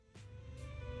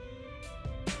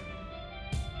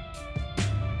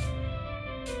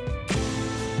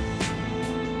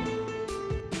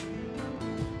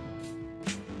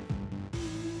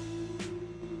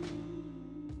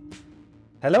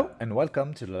Hello and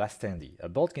welcome to the Last Standee, a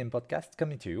board game podcast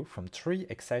coming to you from three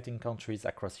exciting countries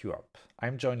across Europe.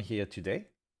 I'm joined here today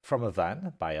from a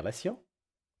van by Alessio,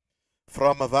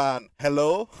 From a van.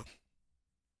 Hello?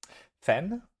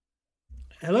 Fen,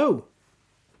 Hello.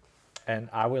 and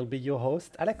I will be your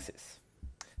host, Alexis.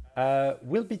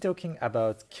 We'll be talking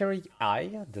about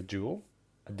Kiri-ai, the Duel,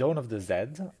 Dawn of the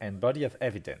Zeds, and Body of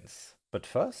Evidence. But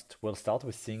first, we'll start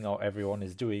with seeing how everyone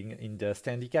is doing in the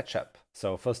Standee Catch-up.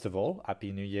 So first of all,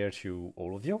 Happy New Year to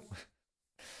all of you.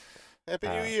 Happy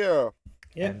New Year.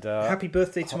 Yeah. And, Happy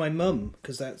birthday to my mum,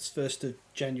 because that's 1st of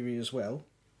January as well.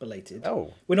 Belated.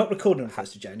 Oh, We're not recording on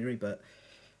 1st of January, but,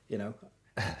 you know,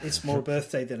 it's more a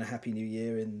birthday than a Happy New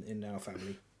Year in our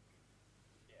family.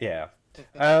 yeah.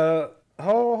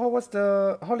 How was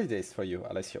the holidays for you,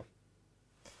 Alessio?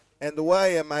 And why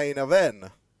am I in a van?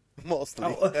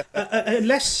 Mostly.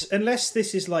 Unless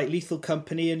this is like Lethal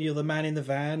Company and you're the man in the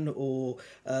van, or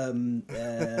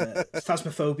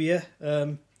Phasmophobia,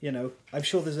 I'm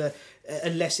sure there's a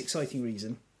less exciting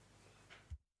reason.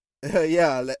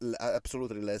 Yeah,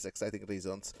 absolutely less exciting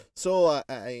reasons. So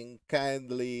I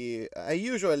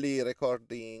usually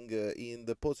recording in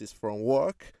the pauses from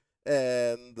work,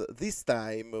 and this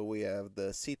time we have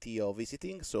the CTO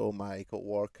visiting, so my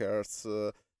coworkers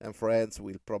and friends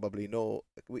will probably know,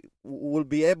 we will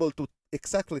be able to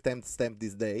exactly timestamp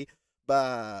this day,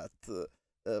 but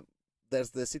there's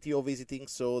the CTO visiting,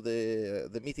 so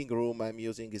the meeting room I'm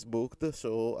using is booked,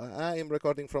 so I am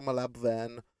recording from a lab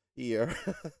van here.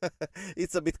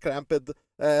 It's a bit cramped.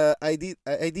 I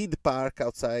did park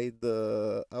outside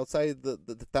the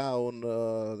town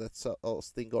that's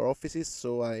hosting our offices,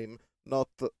 so I'm not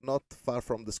far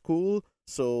from the school.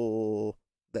 So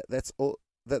that's all.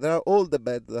 There are all the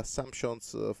bad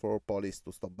assumptions for police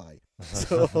to stop by.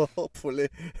 So hopefully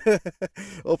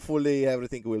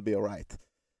everything will be alright.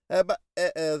 But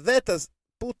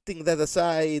putting that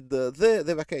aside,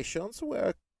 the vacations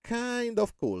were kind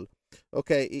of cool.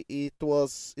 Okay, it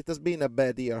has been a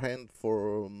bad year end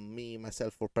for me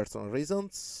myself for personal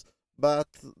reasons, but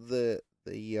the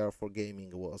year for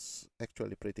gaming was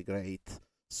actually pretty great.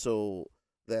 So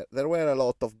there were a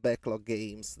lot of backlog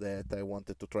games that I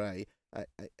wanted to try. I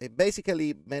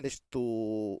basically managed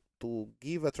to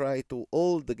give a try to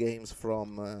all the games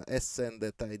from Essen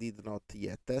that I did not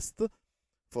yet test.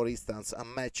 For instance,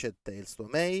 Unmatched Tales to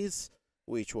Amaze,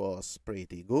 which was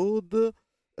pretty good.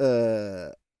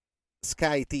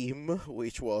 Sky Team,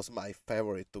 which was my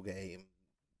favorite to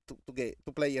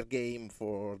player game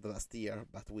for the last year,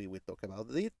 but we will talk about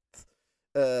it.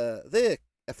 The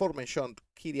aforementioned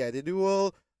Kiri-ai the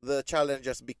Duel, the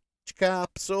Challengers Big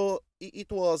Cup. So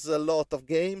it was a lot of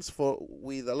games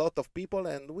with a lot of people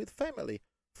and with family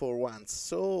for once.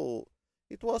 So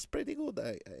it was pretty good,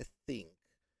 I think.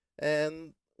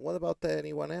 And what about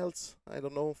anyone else? I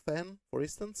don't know, fan, for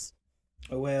instance?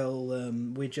 Well,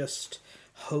 we're just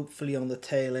hopefully on the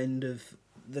tail end of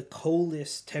the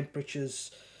coldest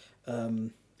temperatures I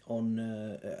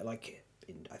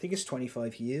think it's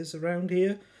 25 years around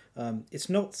here. It's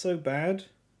not so bad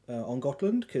on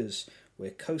Gotland because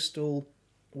we're coastal.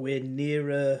 We're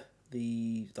nearer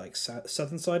the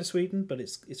southern side of Sweden, but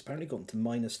it's apparently gone to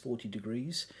minus 40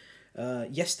 degrees.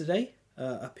 Yesterday,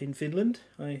 up in Finland,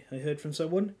 I heard from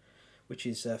someone, which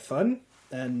is fun.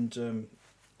 And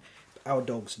our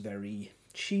dog's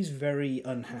she's very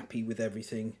unhappy with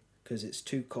everything because it's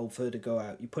too cold for her to go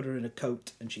out. You put her in a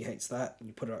coat and she hates that. And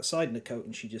you put her outside in a coat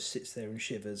and she just sits there and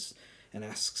shivers and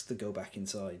asks to go back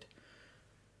inside.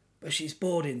 But she's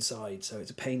bored inside, so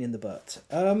it's a pain in the butt.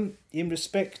 In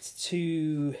respect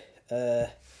to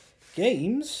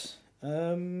games,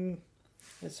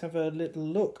 let's have a little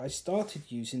look. I started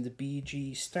using the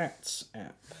BG Stats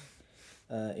app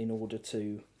in order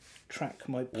to track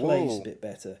my plays a bit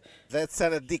better. That's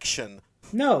an addiction.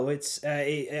 No, it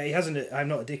hasn't. I'm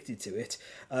not addicted to it.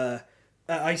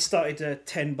 I started a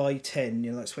 10 by 10.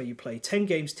 That's where you play 10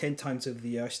 games 10 times over the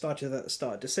year. I started at the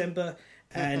start of December,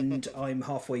 and I'm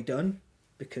halfway done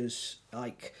because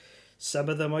some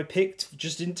of them I picked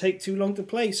just didn't take too long to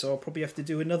play, so I'll probably have to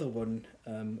do another one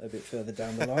a bit further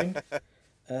down the line.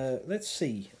 Let's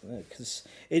see, because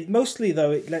it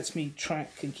lets me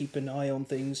track and keep an eye on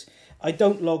things. I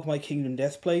don't log my Kingdom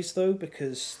Death plays though,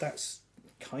 because that's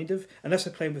unless I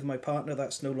play with my partner,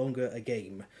 that's no longer a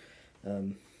game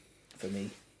for me,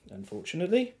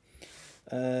 unfortunately.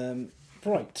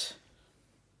 Right.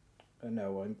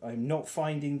 No, I'm not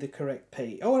finding the correct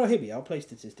page. Oh, no, here we are. I'll play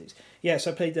statistics. Yes,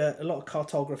 I played a lot of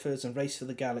Cartographers and Race for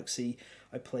the Galaxy.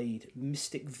 I played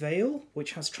Mystic Veil,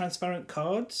 which has transparent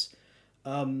cards.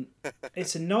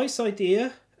 It's a nice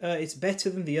idea. It's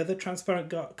better than the other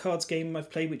transparent cards game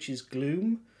I've played, which is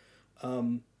Gloom.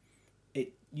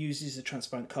 It uses the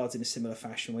transparent cards in a similar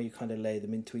fashion where you kind of layer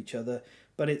them into each other,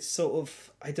 but it's sort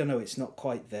of, I don't know, it's not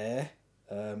quite there.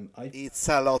 It's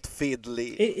a lot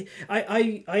fiddly.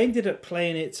 I ended up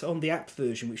playing it on the app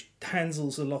version, which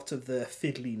handles a lot of the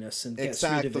fiddliness and gets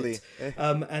rid of it.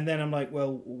 And then I'm like,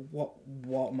 well,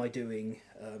 what am I doing?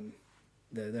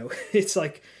 No, it's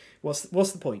like, what's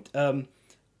the point?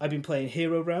 I've been playing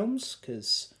Hero Realms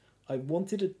because I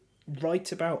wanted to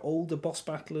write about older boss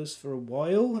battlers for a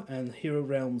while, and Hero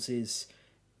Realms is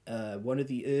one of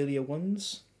the earlier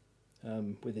ones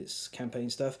with its campaign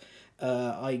stuff.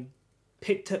 I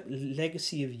picked up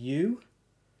Legacy of You,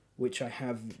 which I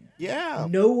have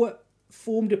no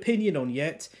formed opinion on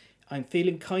yet. I'm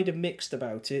feeling kind of mixed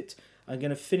about it. I'm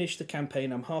going to finish the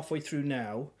campaign. I'm halfway through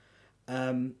now.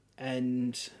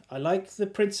 And I like the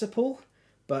principle,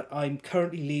 but I'm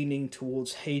currently leaning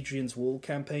towards Hadrian's Wall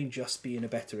campaign just being a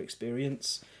better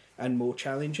experience and more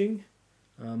challenging.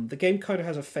 The game kind of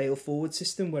has a fail-forward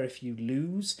system where if you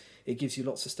lose, it gives you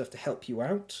lots of stuff to help you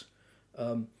out.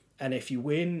 And if you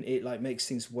win, it like makes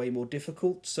things way more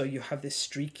difficult. So you have this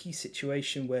streaky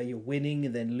situation where you're winning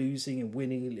and then losing and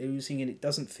winning and losing, and it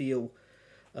doesn't feel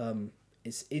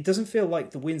it doesn't feel like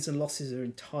the wins and losses are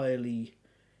entirely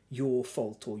your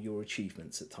fault or your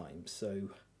achievements at times. So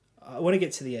when I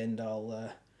get to the end,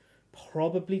 I'll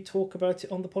probably talk about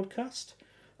it on the podcast.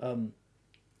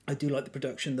 I do like the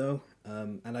production though,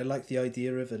 and I like the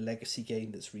idea of a legacy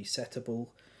game that's resettable.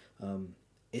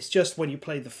 It's just when you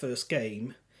play the first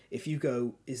game, if you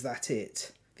go, is that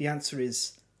it? The answer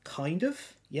is kind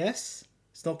of, yes.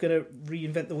 It's not going to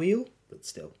reinvent the wheel, but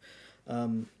still.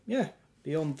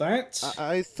 Beyond that...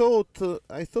 I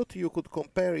thought you could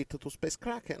compare it to Space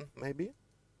Kraken, maybe?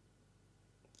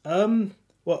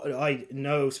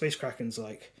 No, Space Kraken's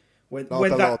like... When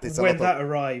that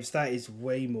arrives, that is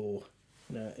way more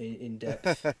in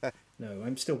depth. No,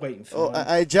 I'm still waiting for mine.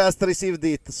 I just received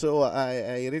it, so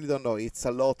I really don't know. It's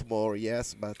a lot more,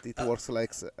 yes, but it works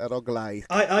like a roguelike.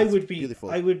 I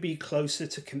would be closer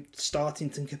to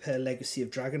starting to compare Legacy of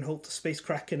Dragonholt to Space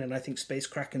Kraken, and I think Space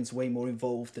Kraken's way more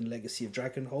involved than Legacy of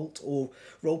Dragonholt, or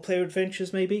Role Player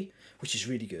Adventures maybe, which is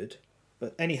really good.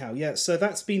 But anyhow, yeah, so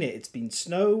that's been it. It's been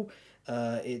snow,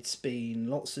 it's been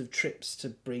lots of trips to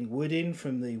bring wood in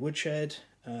from the woodshed,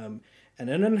 and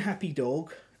an unhappy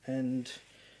dog, and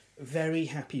very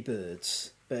happy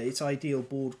birds. But it's ideal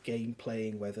board game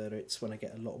playing weather. It's when I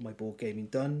get a lot of my board gaming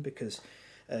done, because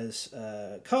as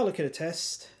Kara can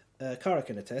attest, the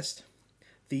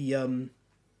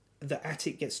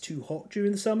attic gets too hot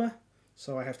during the summer,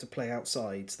 so I have to play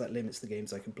outside, so that limits the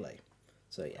games I can play.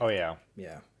 So yeah. Oh yeah.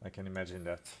 Yeah. I can imagine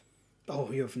that.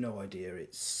 Oh, you have no idea.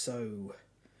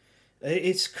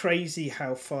 It's crazy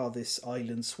how far this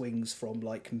island swings from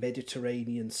like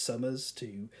Mediterranean summers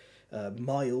to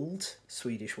mild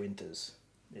Swedish winters.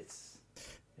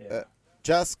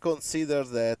 Just consider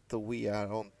that we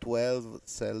are on 12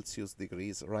 Celsius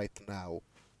degrees right now.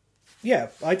 Yeah,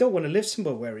 I don't want to live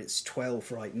somewhere where it's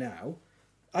 12 right now.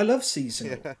 I love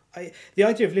seasonal. Yeah. The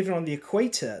idea of living on the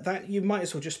equator, that you might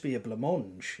as well just be a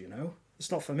blancmange, you know? It's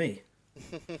not for me.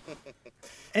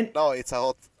 No, it's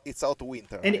out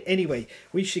winter. Anyway,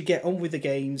 we should get on with the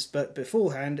games, but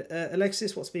beforehand,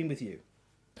 Alexis, what's been with you?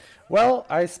 Well,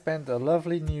 I spent a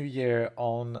lovely New Year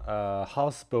on a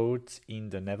houseboat in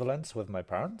the Netherlands with my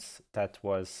parents. That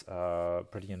was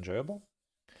pretty enjoyable.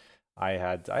 I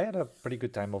had a pretty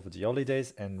good time over the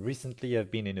holidays, and recently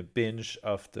I've been in a binge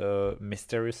of the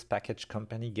Mysterious Package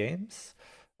Company games.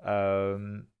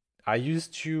 I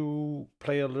used to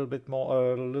play a little bit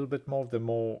more of the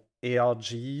more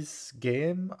ARGs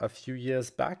game a few years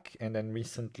back, and then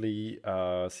recently,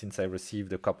 since I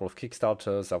received a couple of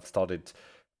Kickstarters, I've started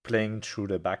playing through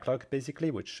the backlog, basically,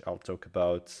 which I'll talk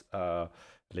about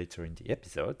later in the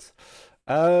episode.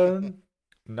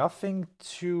 Nothing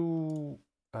too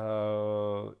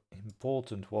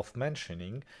important worth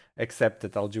mentioning, except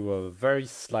that I'll do a very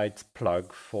slight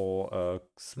plug for a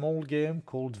small game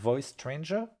called Void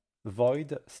Stranger.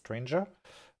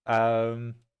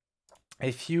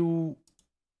 If you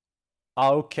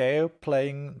are okay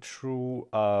playing through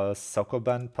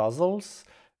Sokoban puzzles,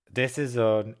 this is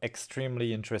an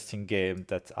extremely interesting game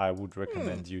that I would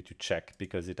recommend you to check,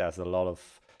 because it has a lot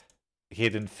of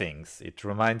hidden things. It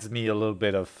reminds me a little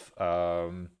bit of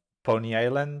Pony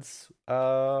Islands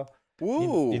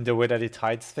in the way that it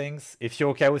hides things. If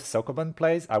you're okay with Sokoban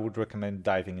plays, I would recommend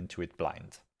diving into it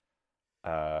blind.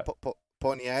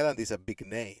 Pony Island is a big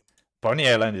name. Pony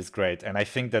Island is great, and I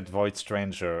think that Void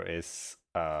Stranger is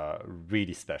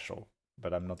really special.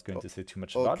 But I'm not going to say too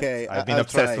much about it. I've been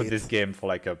obsessed with this game for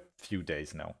like a few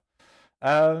days now.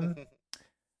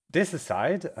 This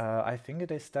aside, I think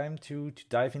it is time to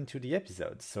dive into the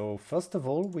episode. So, first of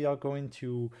all, we are going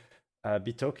to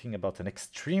be talking about an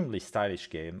extremely stylish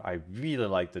game. I really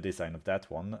like the design of that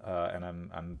one, and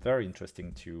I'm very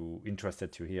interested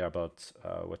to hear about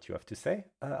what you have to say,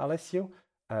 Alessio.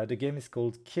 The game is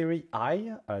called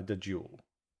Kiri-ai, the Duel.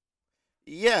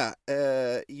 Yeah,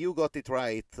 you got it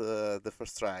right the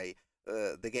first try.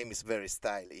 The game is very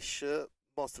stylish,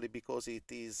 mostly because it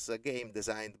is a game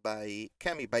designed by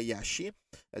Kami Bayashi,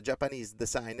 a Japanese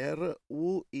designer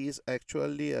who is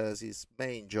actually, as his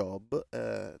main job,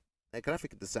 a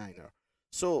graphic designer.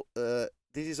 So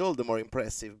this is all the more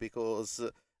impressive because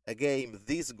a game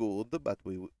this good, but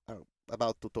we are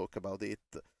about to talk about it,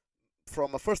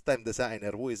 from a first-time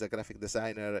designer who is a graphic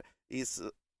designer is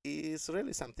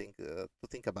really something to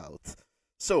think about.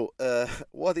 So,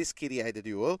 what is Kiri-ai the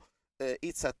Duel?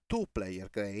 It's a two-player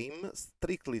game,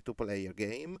 strictly two-player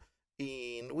game,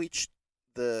 in which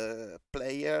the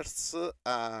players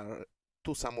are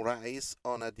two samurais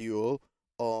on a duel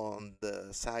on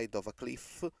the side of a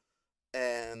cliff,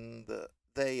 and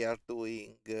they are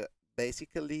doing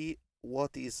basically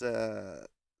what is a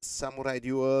samurai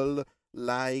duel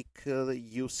like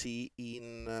you see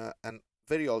in a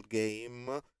very old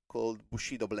game called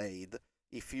Bushido Blade.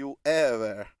 If you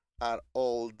ever are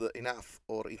old enough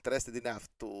or interested enough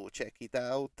to check it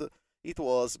out, it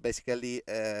was basically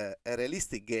a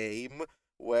realistic game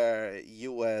where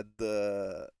you had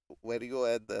where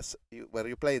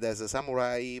you played as a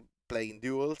samurai playing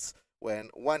duels. When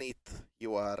one hit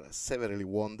you are severely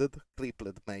wounded,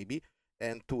 crippled maybe,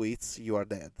 and two hits you are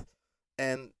dead.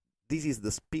 And this is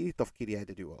the spirit of Kiri-ai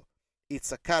the Duel.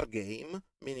 It's a card game,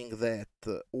 meaning that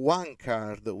one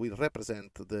card will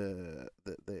represent the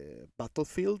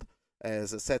battlefield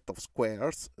as a set of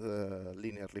squares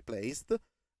linearly placed.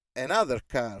 Another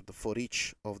card for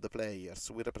each of the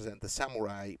players will represent the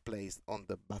samurai placed on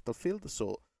the battlefield,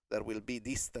 so there will be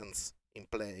distance in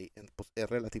play and a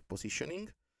relative positioning.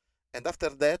 And after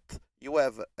that, you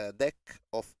have a deck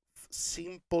of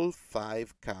simple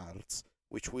 5 cards,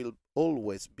 which will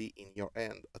always be in your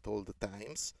hand at all the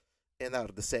times, and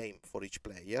are the same for each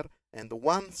player, and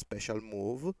one special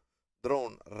move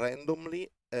drawn randomly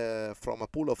from a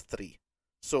pool of 3.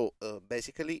 So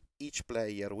basically, each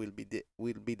player will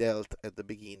be dealt at the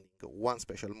beginning one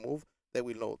special move. They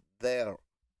will know their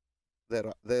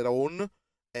own,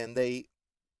 and they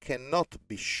cannot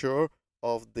be sure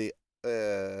of the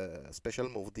special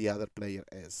move the other player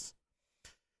has.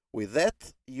 With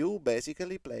that, you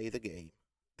basically play the game.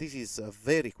 This is a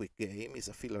very quick game. It's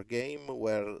a filler game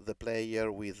where the player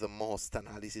with the most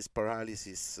analysis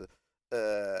paralysis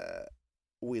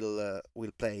will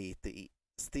play it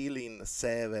still in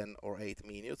 7 or 8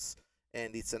 minutes,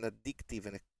 and it's an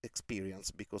addictive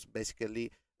experience because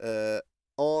basically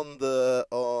on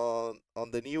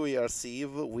the New Year's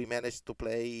Eve we managed to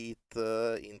play it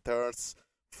in turns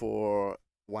for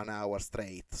 1 hour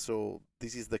straight. So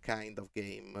this is the kind of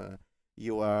game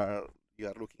you are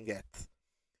looking at.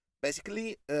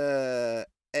 Basically, the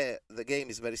game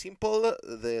is very simple.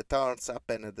 The turns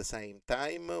happen at the same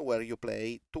time, where you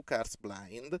play 2 cards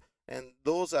blind, and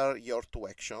those are your 2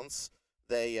 actions.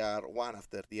 They are one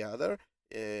after the other,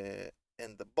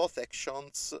 and both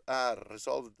actions are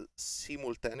resolved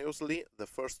simultaneously. The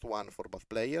first one for both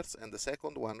players, and the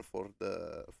second one for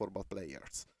both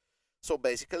players. So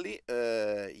basically,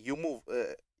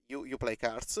 you play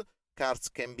cards. Cards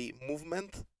can be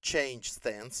movement, change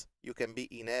stance. You can be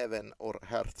in heaven or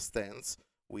earth stance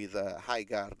with a high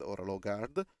guard or a low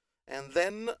guard. And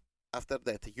then after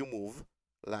that you move,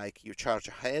 like you charge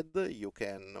ahead. You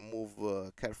can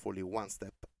move carefully 1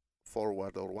 step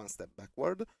forward or 1 step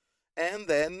backward. And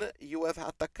then you have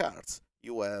attack cards.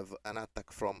 You have an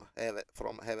attack from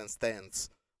heaven stance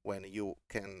when you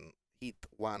can hit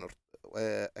one or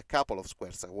a couple of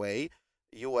squares away.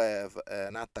 You have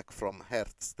an attack from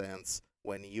earth stance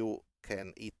when you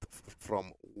can hit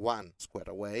from 1 square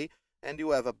away, and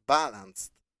you have a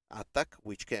balanced attack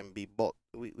which can be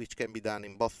done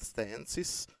in both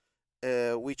stances,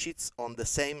 which is on the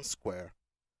same square.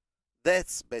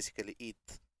 That's basically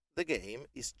it. The game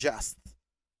is just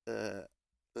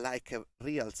like a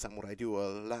real samurai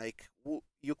duel, like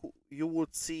you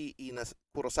would see in a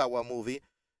Kurosawa movie.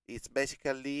 It's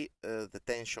basically the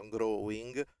tension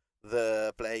growing,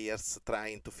 the players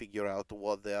trying to figure out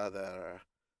what the other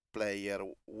player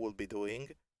will be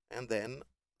doing, and then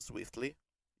swiftly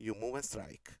you move and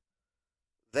strike.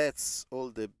 That's all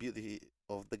the beauty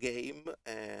of the game,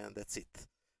 and that's it.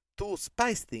 To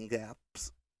spice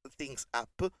things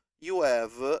up, you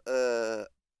have a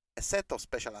set of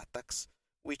special attacks,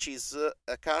 which is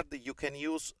a card you can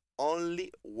use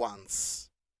only once.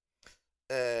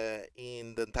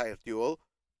 in the entire duel,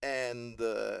 and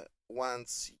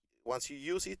once you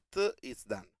use it, it's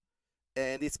done.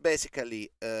 And it's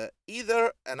basically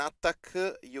either an attack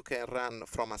you can run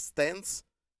from a stance.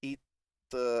 It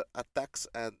attacks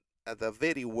at a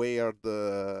very weird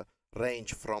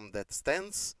range from that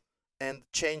stance, and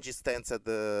changes stance at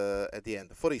the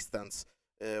end. For instance,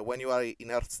 when you are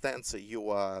in earth stance, you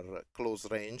are close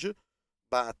range,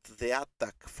 but the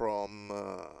attack from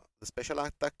the special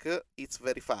attack, it's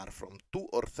very far, from 2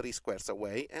 or 3 squares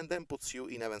away, and then puts you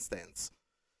in even stance.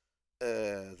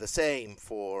 The same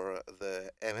for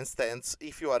the even stance.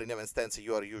 If you are in even stance,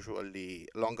 you are usually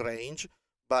long range,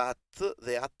 but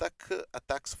the attack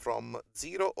attacks from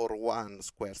 0 or 1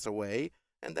 squares away,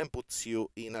 and then puts you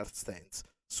in earth stance.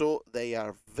 So they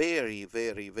are very,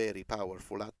 very, very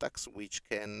powerful attacks, which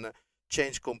can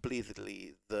change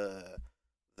completely the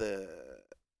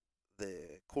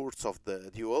course of the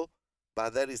duel.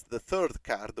 But there is the third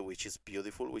card, which is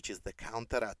beautiful, which is the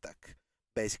counter attack.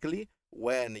 Basically,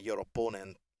 when your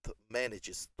opponent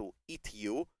manages to hit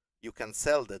you, you can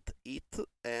sell that hit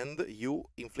and you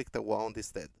inflict a wound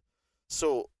instead.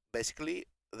 So basically,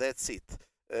 that's it.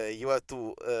 You have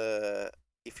to,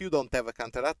 if you don't have a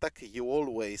counter attack, you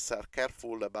always are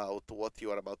careful about what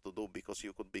you are about to do, because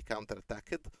you could be counter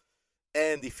attacked.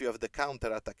 And if you have the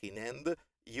counter attack in hand,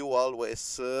 you are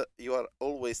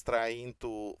always trying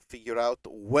to figure out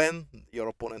when your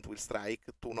opponent will strike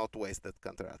to not waste that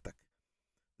counter attack.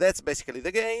 That's basically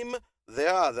the game. The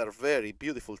other very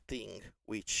beautiful thing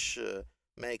which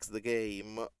makes the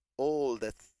game all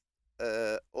the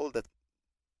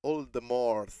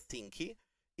more thinky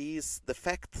is the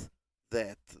fact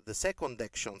that the second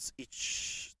actions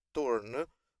each turn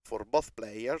for both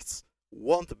players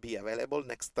won't be available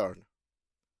next turn.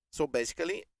 So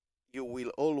basically, you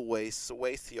will always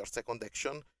waste your second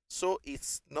action, so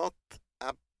it's not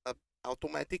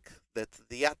automatic that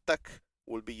the attack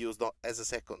will be used as a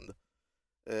second.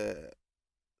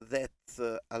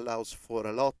 That allows for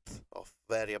a lot of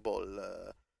variable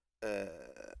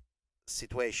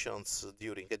situations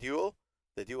during a duel.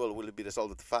 The duel will be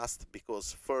resolved fast,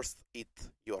 because first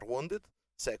hit you are wounded,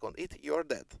 second hit you are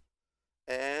dead.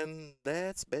 And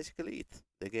that's basically it.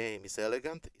 The game is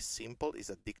elegant, is simple, is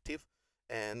addictive,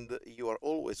 and you are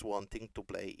always wanting to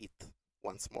play it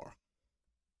once more.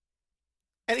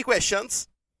 Any questions?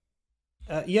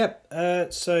 Yep.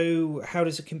 So how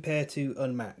does it compare to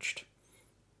Unmatched?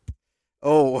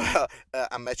 Oh,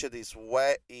 Unmatched is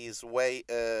way.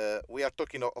 We are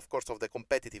talking, of course, of the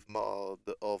competitive mode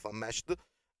of Unmatched.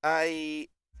 I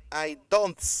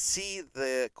don't see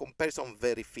the comparison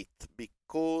very fit,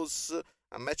 because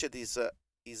Unmatched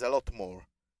is a lot more.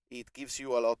 It gives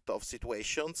you a lot of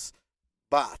situations,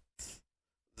 but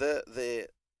the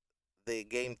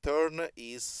game turn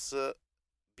is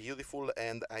beautiful,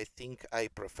 and I think I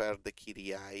prefer the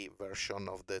Kiri-ai version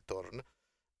of the turn.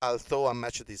 Although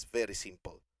Unmatched is very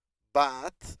simple,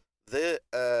 but the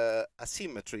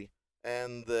asymmetry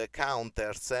and the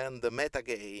counters and the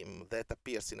metagame that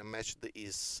appears in Unmatched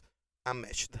is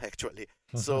unmatched, actually.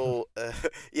 So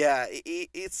yeah,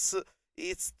 it's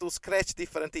to scratch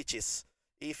different itches.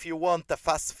 If you want a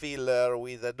fast filler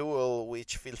with a duel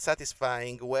which feels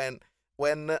satisfying when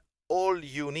all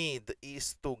you need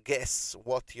is to guess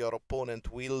what your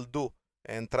opponent will do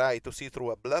and try to see through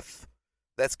a bluff,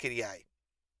 that's Kiri-ai.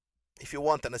 If you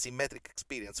want an asymmetric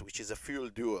experience, which is a full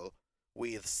duel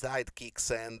with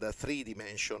sidekicks and a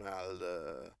 3-dimensional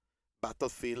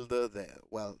battlefield,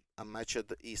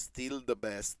 Unmatched is still the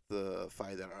best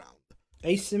fighter around.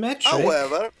 Asymmetric?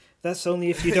 However, that's only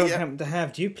if you don't happen to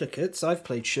have duplicates. I've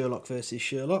played Sherlock versus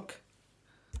Sherlock.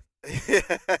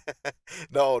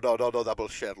 No, double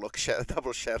Sherlock.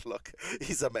 Double Sherlock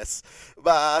is a mess.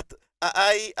 But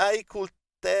I could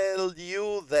tell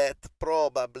you that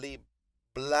probably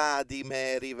Bloody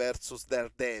Mary versus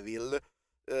Daredevil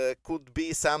could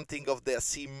be something of the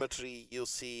asymmetry you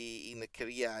see in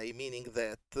Kiri-ai, meaning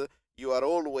that you are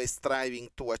always striving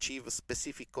to achieve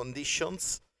specific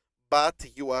conditions, but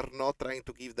you are not trying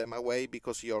to give them away,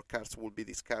 because your cards will be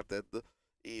discarded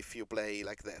if you play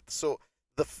like that. So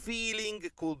the feeling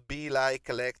could be like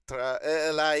like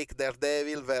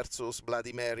Daredevil versus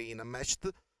Bloody Mary in Unmatched,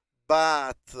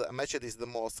 but Unmatched is the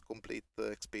most complete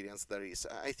experience there is.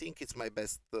 I think it's my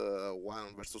best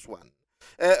 1 versus 1.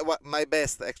 My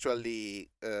best, actually,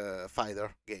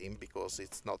 fighter game, because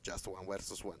it's not just 1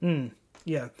 versus 1.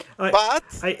 Yeah.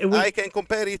 I can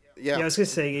compare it. Yeah, I was going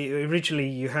to say, originally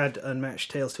you had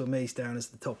Unmatched Tales to Amaze down as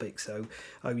the topic, so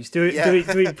I was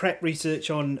doing prep research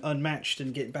on Unmatched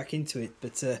and getting back into it,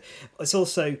 but it's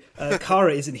also,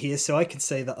 Kara isn't here, so I can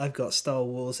say that I've got Star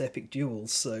Wars Epic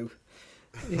Duels, so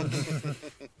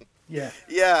Yeah.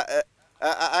 Yeah,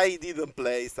 I didn't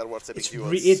play Star Wars Epic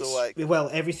Duels, so It's I well,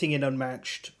 everything in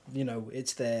Unmatched,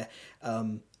 it's there,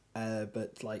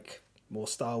 but like more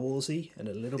Star Warsy and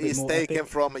a little bit it's more taken epic.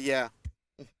 from, yeah,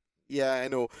 I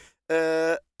know.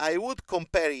 I would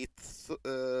compare it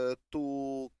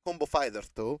to Combo Fighter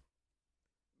though,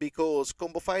 because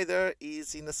Combo Fighter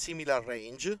is in a similar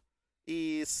range.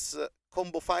 Is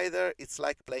Combo Fighter? It's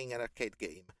like playing an arcade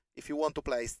game. If you want to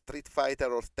play Street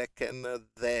Fighter or Tekken,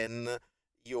 then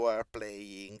you are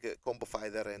playing Combo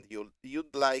Fighter, and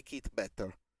you'd like it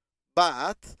better.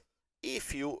 But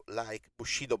if you like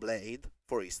Bushido Blade,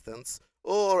 for instance,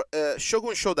 or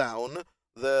Shogun Showdown,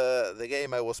 the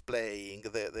game I was playing,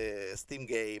 the Steam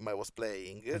game I was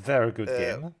playing, Very good uh,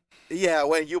 game. yeah,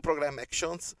 when you program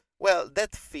actions, well,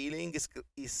 that feeling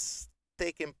is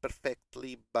taken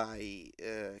perfectly by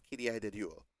Kiri-ai the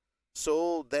Duel.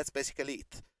 So that's basically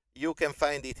it. You can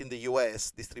find it in the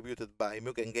US, distributed by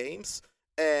Mugen Games,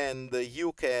 and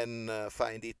you can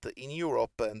find it in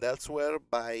Europe and elsewhere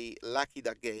by Lucky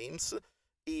Duck Games.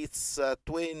 It's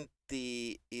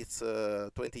 20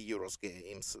 euros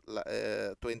games,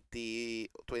 20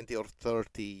 or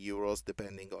 30 euros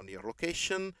depending on your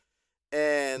location,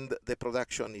 and the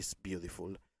production is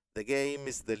beautiful. The game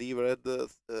is delivered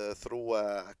through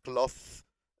a cloth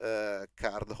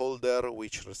card holder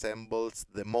which resembles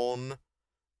the mon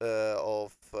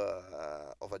of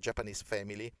a Japanese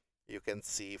family. You can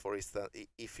see, for instance,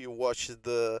 if you watch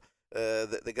the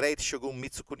Great Shogun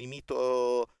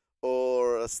Mitsukunimito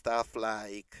or stuff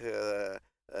like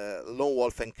Lone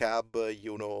Wolf and Cub,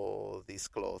 these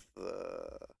cloth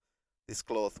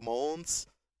mounts.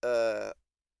 The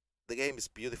game is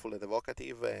beautiful and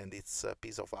evocative, and it's a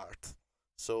piece of art.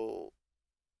 So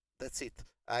that's it.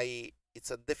 It's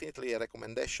definitely a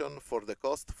recommendation for the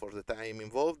cost, for the time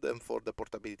involved, and for the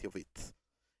portability of it.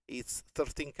 It's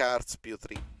 13 cards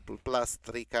plus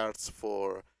 3 cards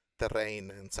for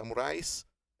terrain and samurais,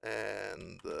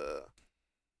 and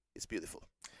it's beautiful.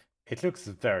 It looks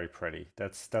very pretty.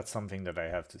 That's something that I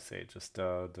have to say. Just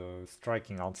the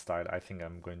striking art style. I think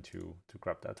I'm going to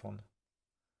grab that one.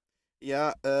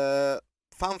 Yeah.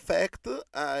 Fun fact: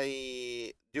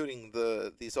 during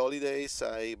these holidays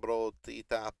I brought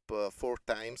it up 4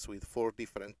 times with 4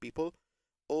 different people.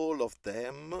 All of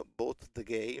them bought the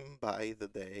game by the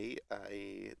day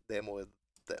I demoed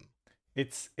them.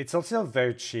 It's also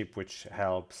very cheap, which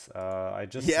helps. I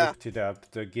just Yeah, looked it up.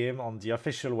 The game on the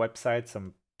official website,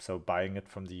 so buying it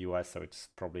from the US, so it's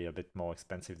probably a bit more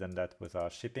expensive than that with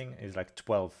shipping, is like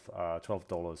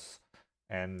 $12.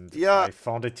 And yeah, I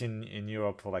found it in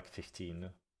Europe for like 15.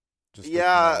 Just looking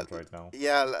yeah, around right now.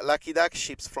 yeah. Lucky Duck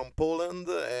ships from Poland,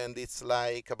 and it's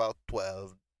like about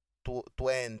 12 to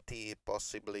 20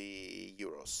 possibly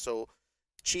euros. So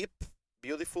cheap,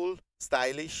 beautiful,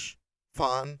 stylish,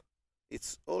 fun.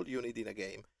 It's all you need in a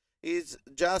game. Is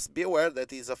just be aware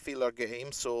that it's a filler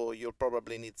game, so you'll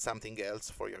probably need something else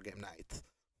for your game night.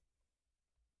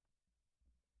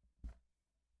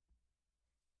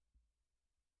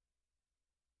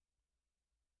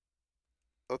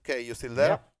 Okay, you still Yeah,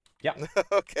 there? yeah.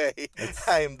 Okay, It's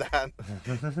I'm done.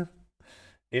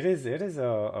 it is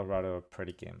a rather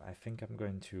pretty game. I think I'm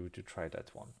going to try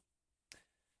that one.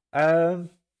 Um,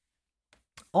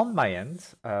 on my end,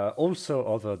 also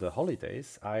over the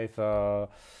holidays, I've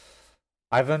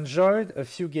enjoyed a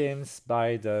few games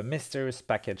by the Mysterious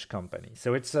Package Company.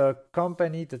 So it's a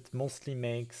company that mostly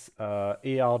makes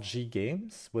ARG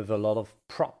games with a lot of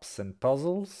props and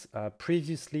puzzles.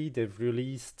 Previously, they've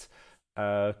released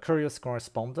Curious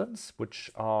Correspondence, which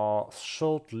are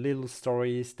short little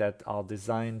stories that are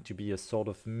designed to be a sort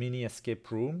of mini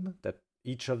escape room that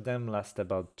each of them last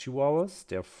about 2 hours.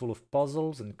 They're full of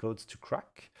puzzles and codes to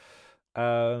crack.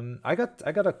 I got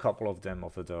a couple of them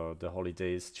over the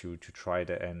holidays to try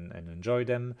and enjoy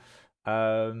them.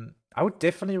 I would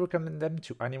definitely recommend them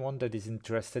to anyone that is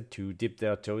interested to dip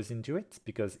their toes into it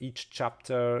because each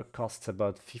chapter costs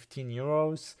about 15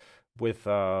 euros with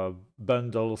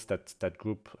bundles that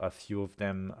group a few of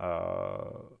them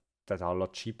that are a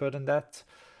lot cheaper than that.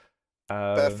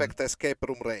 Um, Perfect escape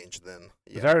room range, then.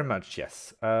 Yeah. very much,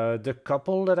 yes. The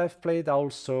couple that I've played are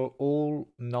also all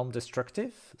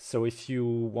non-destructive. So if you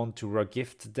want to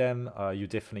regift them, you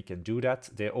definitely can do that.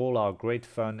 They all are great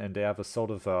fun and they have a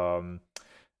sort of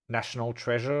national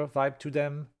treasure vibe to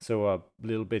them. So a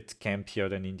little bit campier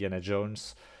than Indiana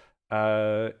Jones.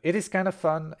 It is kind of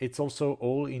fun. It's also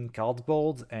all in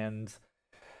cardboard and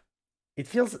it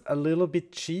feels a little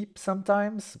bit cheap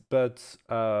sometimes, but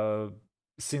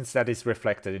since that is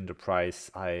reflected in the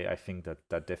price, I think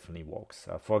that definitely works.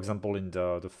 For example, in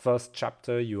the first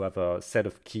chapter, you have a set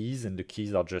of keys, and the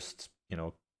keys are just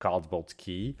cardboard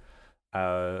key,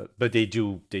 but they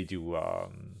do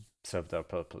serve their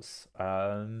purpose.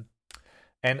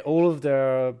 And all of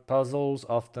their puzzles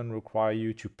often require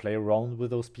you to play around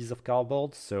with those pieces of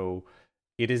cardboard, so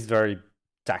it is very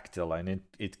tactile, and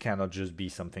it cannot just be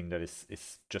something that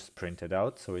is just printed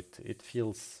out. So it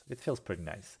feels pretty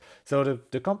nice. So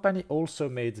the company also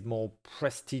made more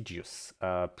prestigious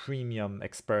premium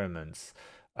experiments.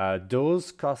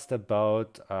 Those cost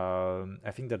about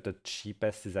I think that the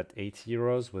cheapest is at 80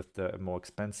 euros, with the more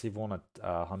expensive one at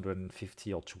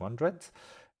 150 or 200.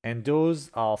 And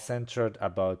those are centered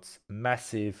about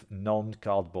massive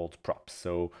non-cardboard props.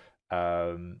 So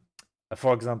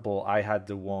for example, I had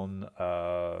the one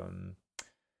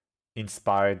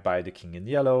inspired by the King in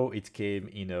Yellow. It came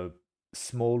in a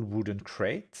small wooden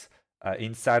crate.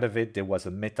 Inside of it, there was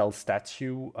a metal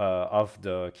statue of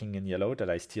the King in Yellow that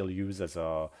I still use as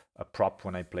a prop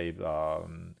when I play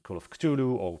Call of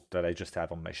Cthulhu, or that I just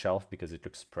have on my shelf because it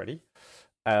looks pretty.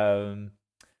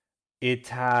 It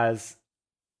has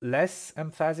less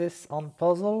emphasis on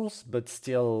puzzles, but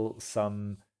still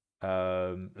some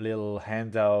little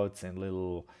handouts and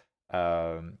little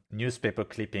newspaper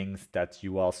clippings that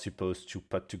you are supposed to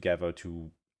put together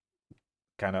to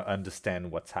kind of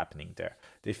understand what's happening there.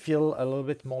 They feel a little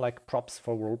bit more like props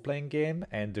for role-playing game,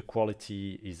 and the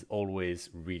quality is always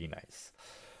really nice.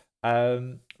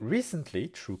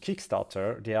 Recently, through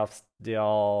Kickstarter, they have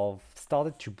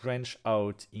started to branch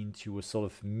out into a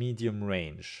sort of medium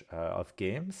range of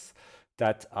games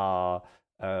that are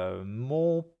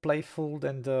more playful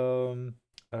than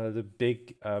the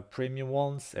big premium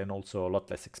ones, and also a lot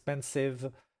less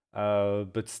expensive,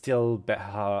 but still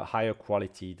higher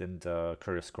quality than the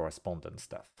Curious Correspondent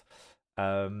stuff.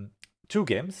 Two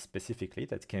games specifically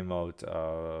that came out,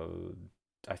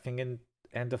 I think in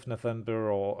end of November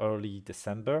or early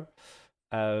December.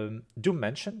 Do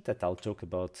mention that I'll talk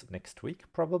about next week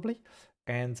probably,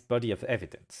 and Body of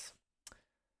Evidence.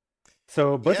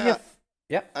 So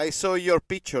yeah, I saw your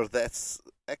picture. That's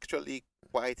actually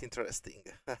quite interesting.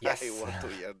 Yes. I want to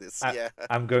hear this.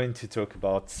 I'm going to talk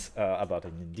about it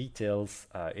in details.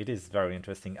 It is very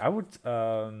interesting. I would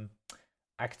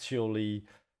actually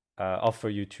offer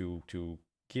you to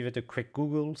give it a quick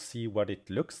Google, see what it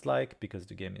looks like, because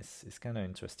the game is kind of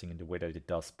interesting in the way that it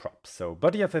does props. So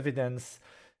Body of Evidence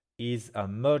is a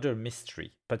murder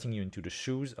mystery, putting you into the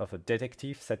shoes of a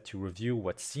detective set to review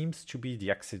what seems to be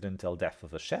the accidental death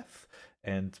of a chef.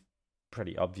 And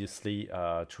pretty obviously,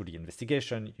 through the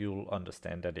investigation, you'll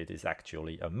understand that it is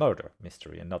actually a murder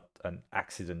mystery and not an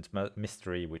accident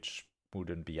mystery, which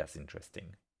wouldn't be as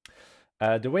interesting.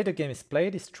 The way the game is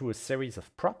played is through a series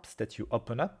of props that you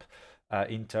open up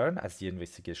in turn as the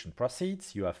investigation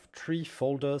proceeds. You have 3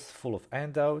 folders full of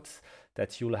handouts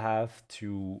that you'll have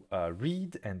to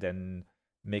read and then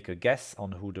make a guess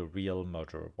on who the real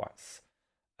murderer was.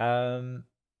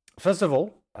 First of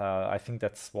all, I think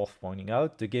that's worth pointing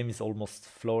out, the game is almost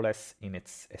flawless in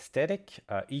its aesthetic.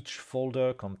 Each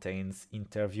folder contains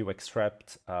interview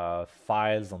extract,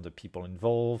 files on the people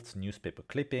involved, newspaper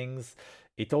clippings.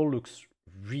 It all looks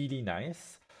really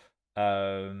nice.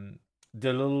 The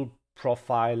little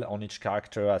profile on each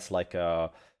character has like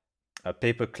a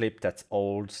paper clip that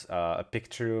holds a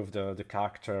picture of the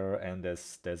character, and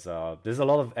there's a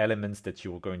lot of elements that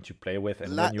you're going to play with,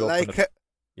 and when you open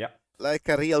like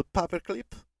a real paperclip.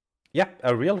 Yeah,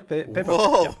 a real paper.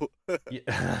 Whoa!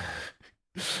 Yeah.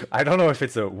 I don't know if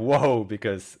it's a whoa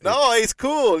because it's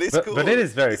cool. It's cool, but it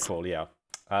is very cool. Yeah,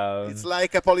 it's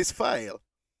like a police file.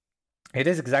 It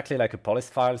is exactly like a police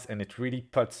files, and it really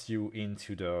puts you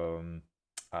into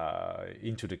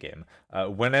the game.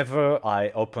 Whenever I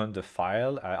opened the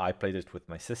file, I played it with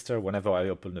my sister. Whenever I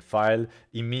opened the file,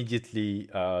 immediately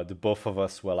the both of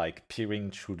us were like peering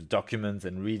through the documents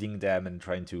and reading them and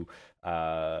trying to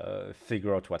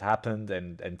figure out what happened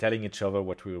and telling each other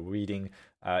what we were reading.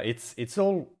 It's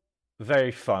all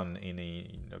very fun in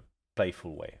a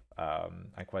playful way.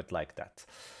 I quite like that.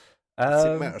 It's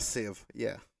immersive,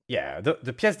 yeah. Yeah,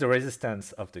 the pièce de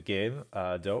résistance of the game,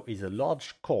 though, is a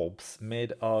large corpse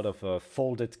made out of a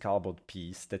folded cardboard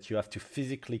piece that you have to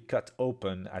physically cut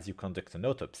open as you conduct an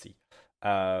autopsy.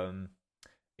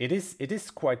 It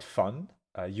is quite fun.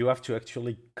 You have to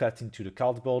actually cut into the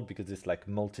cardboard because it's like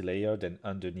multi-layered, and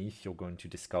underneath you're going to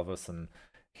discover some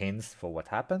hints for what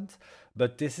happened.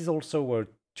 But this is also where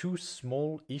 2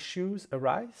 small issues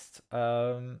arise.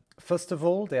 First of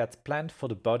all, they had planned for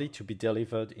the body to be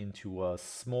delivered into a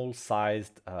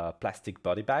small-sized plastic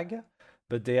body bag,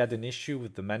 but they had an issue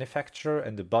with the manufacturer,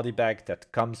 and the body bag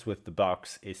that comes with the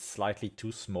box is slightly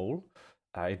too small.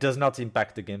 It does not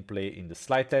impact the gameplay in the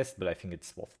slightest, but I think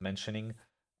it's worth mentioning.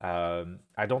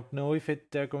 I don't know if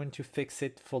they're going to fix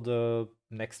it for the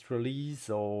next release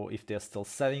or if they're still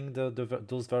selling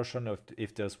those versions or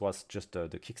if there was just the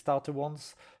Kickstarter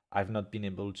ones. I've not been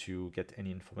able to get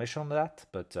any information on that,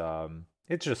 but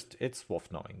it's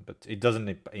worth knowing. But it doesn't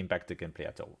impact the gameplay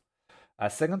at all.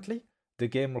 Secondly, the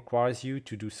game requires you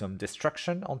to do some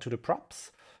destruction onto the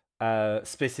props.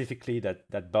 Specifically,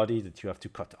 that body that you have to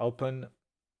cut open.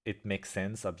 It makes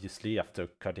sense, obviously. After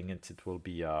cutting it, it will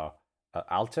be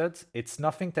altered. It's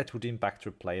nothing that would impact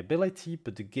replayability,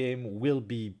 but the game will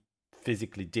be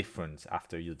physically different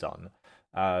after you're done.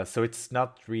 So it's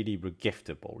not really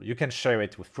regiftable. You can share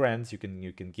it with friends. You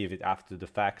can give it after the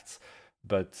fact,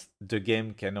 but the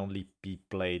game can only be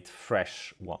played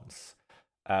fresh once.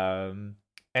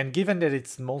 And given that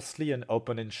it's mostly an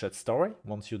open and shut story,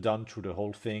 once you're done through the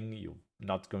whole thing, you're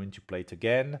not going to play it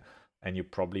again, and you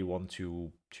probably want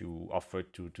to offer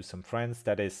it to some friends.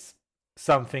 That is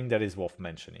something that is worth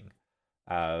mentioning.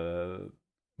 But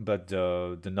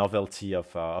the novelty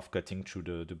of cutting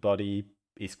through the body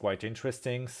is quite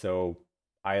interesting. So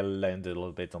I land a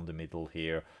little bit on the middle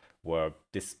here, where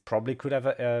this probably could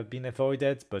have been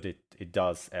avoided, but it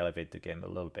does elevate the game a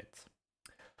little bit.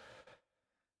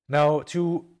 Now,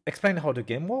 to explain how the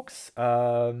game works,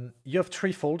 you have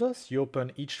 3 folders. You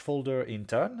open each folder in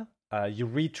turn. You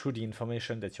read through the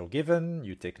information that you're given.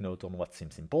 You take note on what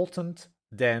seems important.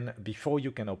 Then, before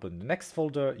you can open the next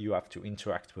folder, you have to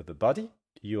interact with the body.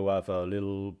 You have a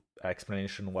little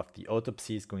explanation what the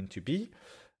autopsy is going to be.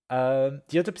 The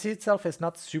autopsy itself is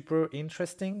not super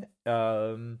interesting.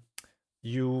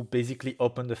 You basically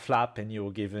open the flap and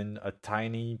you're given a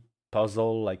tiny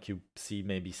puzzle, like you see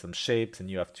maybe some shapes, and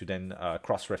you have to then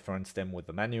cross-reference them with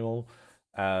the manual.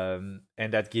 And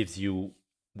that gives you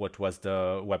what was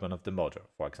the weapon of the murder,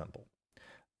 for example.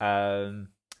 And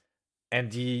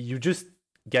you just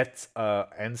get an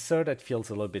answer that feels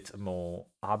a little bit more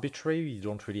arbitrary. You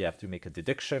don't really have to make a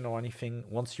deduction or anything.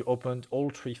 Once you opened all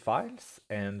 3 files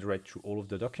and read through all of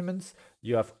the documents,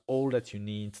 you have all that you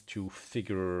need to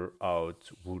figure out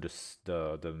who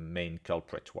the main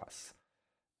culprit was.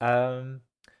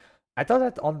 I thought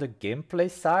that on the gameplay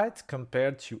side,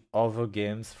 compared to other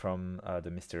games from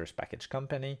the Mysterious Package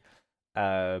Company,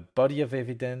 Body of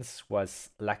Evidence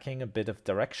was lacking a bit of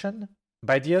direction.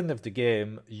 By the end of the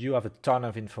game, you have a ton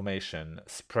of information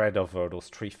spread over those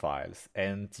 3 files,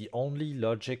 and the only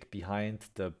logic behind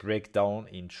the breakdown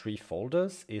in 3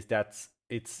 folders is that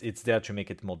it's there to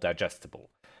make it more digestible.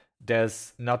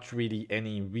 There's not really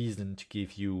any reason to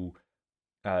give you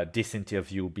this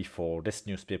interview before this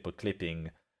newspaper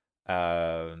clipping.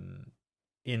 In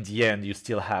the end, you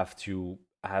still have to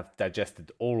have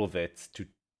digested all of it to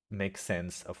make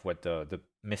sense of what the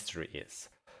mystery is.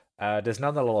 There's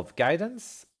not a lot of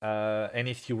guidance, and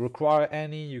if you require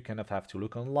any, you kind of have to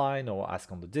look online or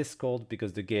ask on the Discord,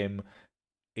 because the game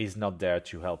is not there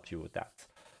to help you with that.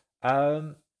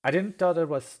 I didn't thought it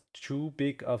was too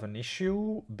big of an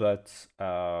issue, but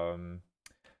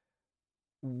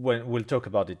when we'll talk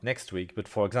about it next week. But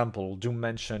for example, Doom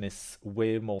Mansion is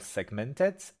way more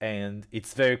segmented, and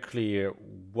it's very clear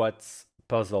what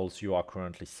puzzles you are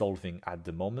currently solving at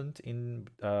the moment in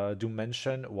Doom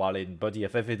Mansion, while in Body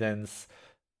of Evidence,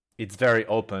 it's very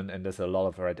open and there's a lot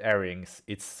of red herrings.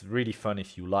 It's really fun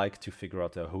if you like to figure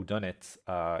out a whodunit.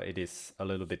 It is a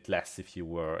little bit less if you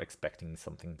were expecting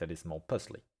something that is more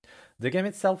puzzly. The game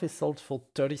itself is sold for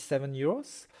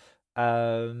 €37,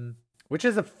 which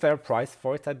is a fair price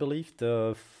for it, I believe.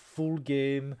 The full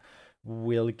game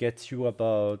will get you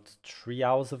about 3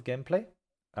 hours of gameplay.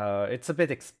 It's a bit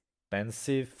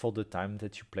expensive for the time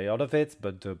that you play out of it,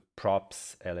 but the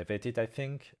props elevate it, I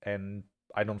think, and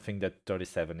I don't think that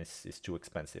 37 is too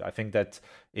expensive. I think that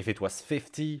if it was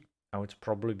 50, I would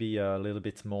probably be a little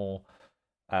bit more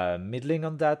middling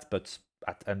on that, but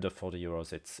at under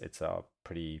 €40, it's a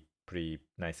pretty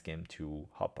nice game to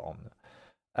hop on.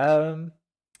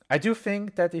 I do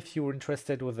think that if you're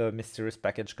interested with a Mysterious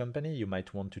Package Company, you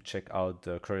might want to check out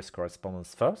the Curious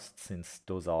Correspondence first, since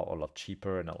those are a lot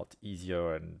cheaper and a lot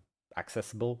easier and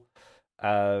accessible.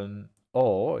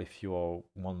 Or if you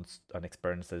want an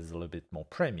experience that is a little bit more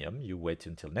premium, you wait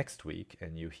until next week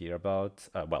and you hear about,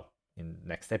 in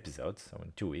next episode, so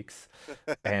in 2 weeks,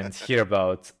 and hear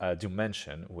about Doom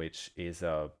Mansion, which is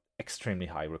a extremely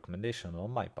high recommendation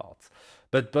on my part.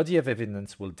 But Body of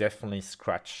Evidence will definitely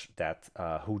scratch that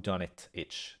whodunit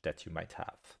itch that you might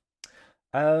have.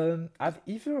 Have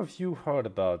either of you heard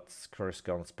about Curious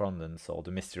Correspondence or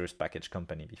the Mysterious Package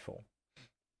Company before?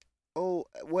 Oh,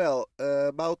 well,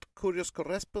 about Curious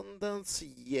Correspondence,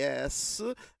 yes,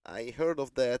 I heard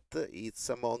of that. It's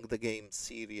among the game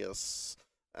series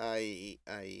I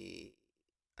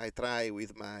I try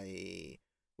with my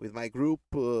group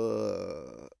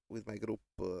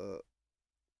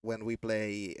when we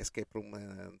play escape room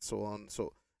and so on.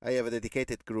 So I have a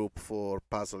dedicated group for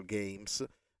puzzle games.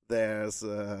 There's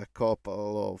a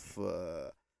couple of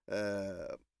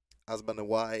husband and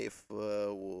wife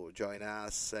who join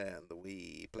us, and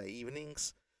we play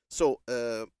evenings. So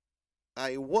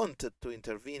I wanted to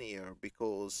intervene here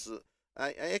because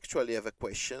I actually have a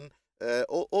question.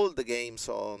 All the games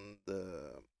on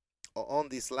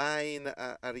this line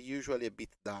are usually a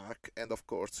bit dark, and of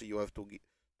course you have to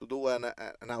do an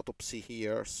autopsy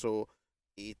here, so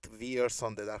it veers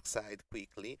on the dark side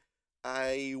quickly.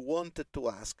 I wanted to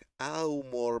ask, how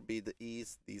morbid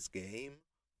is this game?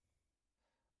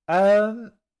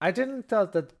 I didn't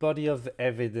thought that body of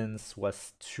evidence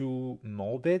was too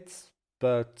morbid,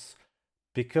 but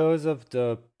because of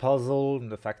the puzzle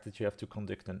and the fact that you have to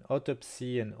conduct an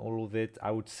autopsy and all of it, I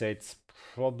would say it's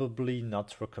probably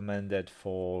not recommended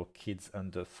for kids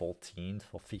under 14,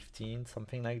 for 15,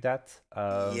 something like that.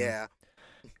 Yeah.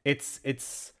 It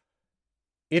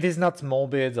is not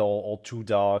morbid or too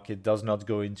dark. It does not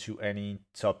go into any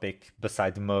topic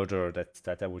beside murder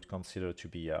that I would consider to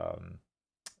be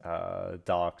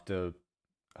dark.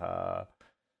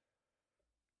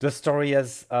 The story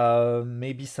has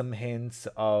maybe some hints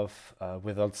of,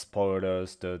 without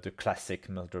spoilers, the classic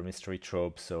murder mystery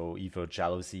trope. So either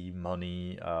jealousy,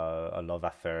 money, a love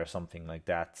affair, something like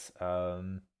that.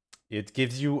 It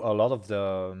gives you a lot of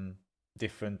the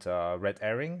different red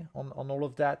herring on all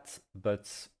of that,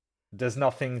 but there's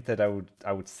nothing that I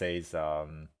would say is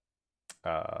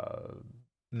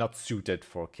not suited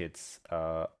for kids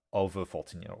over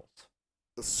 14-year-olds.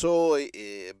 So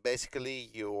basically,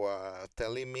 you are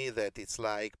telling me that it's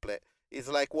like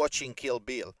watching Kill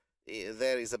Bill.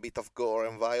 There is a bit of gore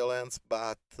and violence,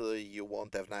 but you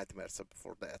won't have nightmares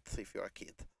for that if you're a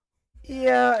kid.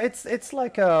 Yeah, it's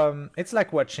like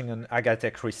watching an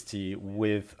Agatha Christie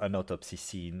with an autopsy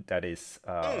scene that is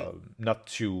not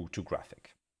too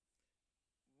graphic.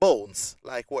 Bones,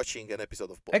 like watching an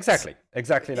episode of Bones.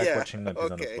 Exactly like watching an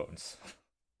episode of Bones.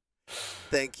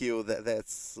 Thank you.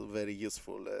 That's very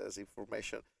useful as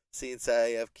information. Since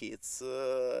I have kids,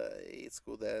 it's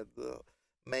good that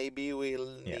maybe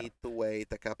we'll need to wait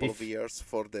a couple of years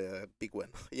for the big one.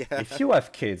 Yeah. If you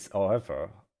have kids,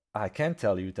 however, I can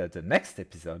tell you that the next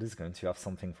episode is going to have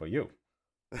something for you.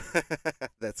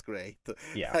 That's great.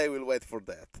 Yeah. I will wait for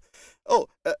that. Oh,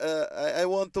 I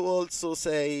want to also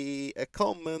say a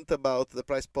comment about the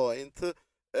price point.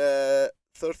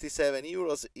 37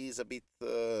 euros is a bit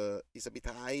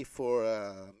high for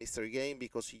a mystery game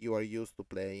because you are used to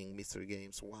playing mystery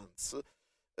games once.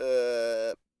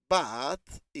 But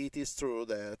it is true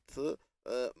that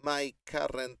my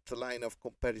current line of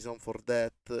comparison for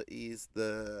that is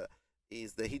the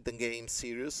Hidden Game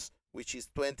series, which is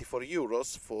 24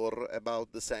 euros for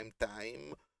about the same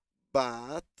time.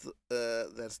 But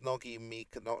there's no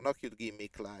gimmick, no cute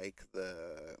gimmick like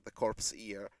the corpse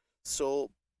here. So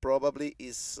probably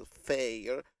is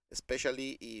fair,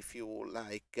 especially if you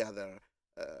like gather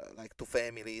like two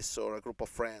families or a group of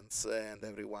friends, and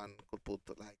everyone could put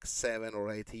like 7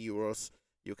 or 8 euros.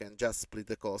 You can just split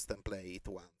the cost and play it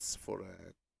once for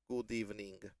a good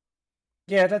evening.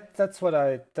 Yeah, that's what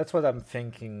I'm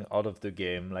thinking out of the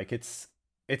game. Like it's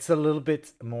a little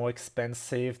bit more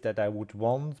expensive that I would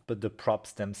want, but the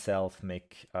props themselves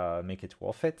make it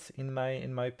worth it in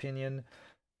my opinion.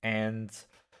 And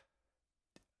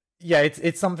yeah,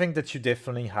 it's something that you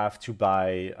definitely have to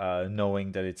buy,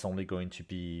 knowing that it's only going to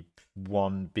be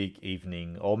one big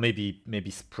evening, or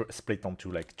maybe split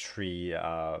onto like three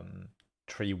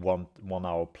 1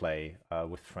 hour play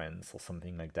with friends or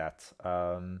something like that.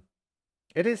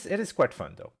 It is quite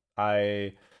fun though.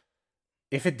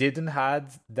 If it didn't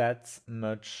had that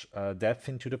much depth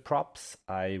into the props,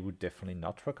 I would definitely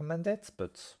not recommend it.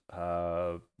 But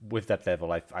with that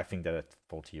level, I think that at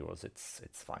 40 euros,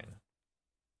 it's fine.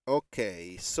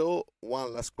 Okay, so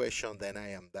one last question, then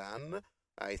I am done.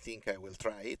 I think I will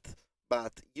try it.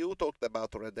 But you talked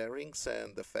about red herrings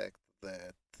and the fact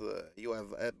that you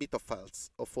have a bit of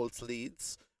false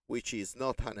leads, which is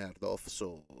not unheard of,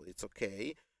 so it's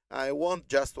okay. I want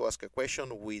just to ask a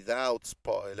question without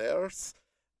spoilers.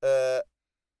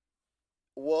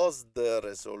 Was the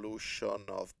resolution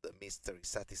of the mystery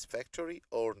satisfactory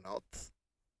or not?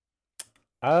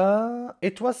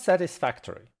 It was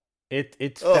satisfactory.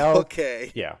 It felt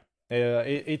okay. Yeah.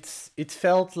 It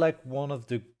felt like one of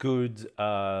the good.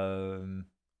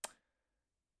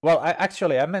 Well,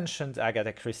 I mentioned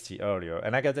Agatha Christie earlier,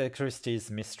 and Agatha Christie's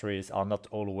mysteries are not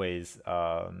always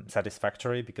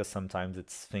satisfactory because sometimes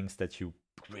it's things that you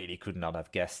really could not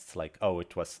have guessed, like, oh,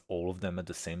 it was all of them at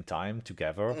the same time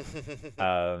together.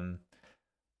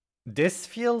 This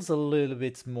feels a little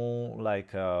bit more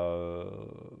like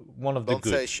one of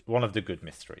the good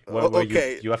mystery, where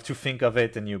Okay. you have to think of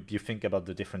it, and you think about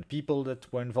the different people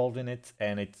that were involved in it,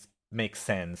 and it makes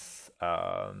sense.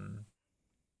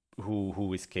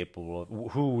 Who is capable?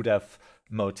 Who would have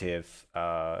motive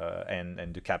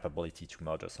and the capability to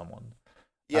murder someone?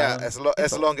 Yeah, as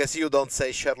long as you don't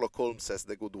say Sherlock Holmes as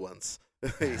the good ones.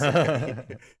 It's okay.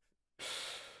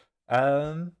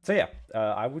 So yeah,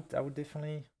 I would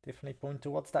definitely point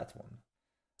towards that one.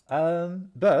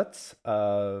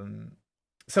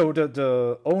 So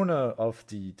the owner of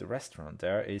the restaurant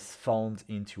there is found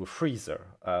into a freezer.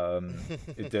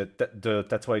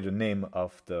 That's why the name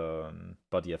of the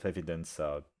body of evidence,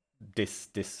 this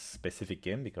specific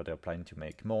game, because they're planning to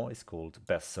make more, is called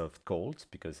Best Served Cold,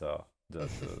 because the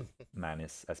man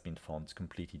has been found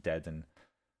completely dead and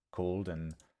cold,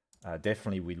 and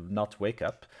definitely will not wake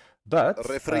up. But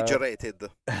refrigerated.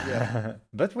 Yeah.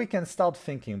 But we can start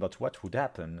thinking about what would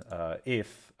happen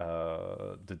if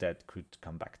the dead could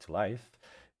come back to life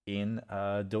in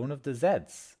Dawn of the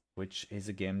Zeds, which is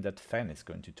a game that Fen is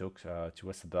going to talk to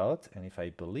us about. And if I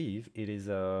believe, it is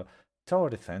a tower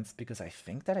defense, because I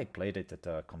think that I played it at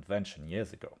a convention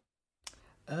years ago.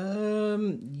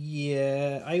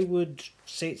 Yeah, I would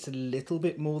say it's a little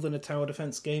bit more than a tower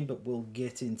defense game, but we'll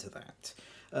get into that.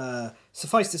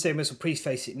 Suffice to say, I must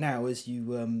preface it now, as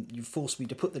you forced me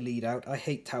to put the lead out. I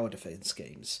hate tower defense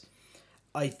games.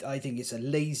 I think it's a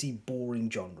lazy,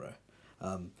 boring genre.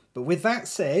 But with that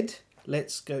said,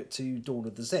 let's go to Dawn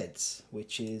of the Zeds,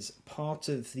 which is part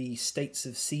of the States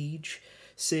of Siege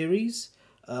series,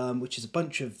 which is a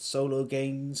bunch of solo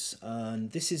games.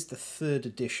 And this is the third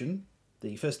edition.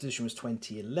 The first edition was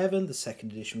 2011, the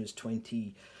second edition was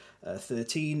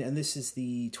 2013, and this is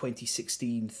the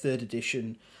 2016 third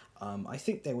edition. I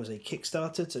think there was a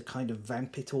Kickstarter to kind of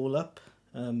vamp it all up,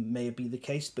 may be the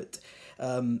case, but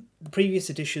the previous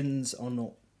editions are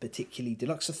not particularly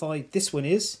deluxeified. This one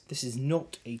is. This is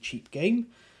not a cheap game.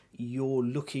 You're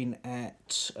looking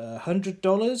at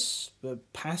 $100,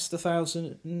 past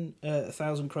 1,000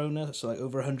 krona, so like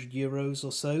over 100 euros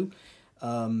or so.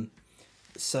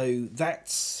 So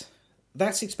that's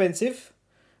expensive,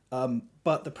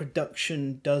 but the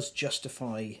production does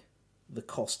justify the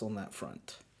cost on that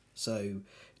front. So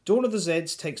Dawn of the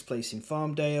Zeds takes place in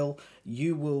Farmdale.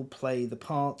 You will play the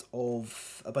part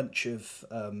of a bunch of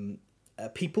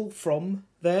people from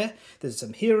there. There's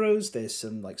some heroes, there's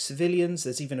some like civilians,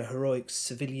 there's even a heroic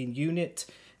civilian unit,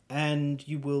 and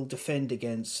you will defend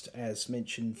against, as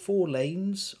mentioned, 4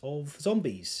 lanes of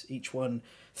zombies, each one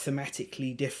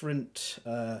thematically different,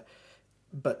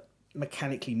 but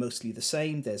mechanically mostly the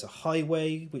same. There's a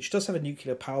highway, which does have a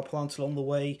nuclear power plant along the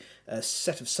way, a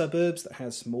set of suburbs that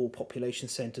has more population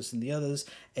centres than the others,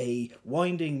 a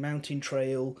winding mountain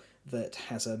trail that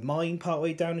has a mine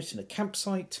partway down it and a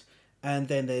campsite, and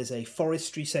then there's a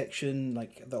forestry section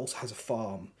that also has a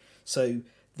farm. So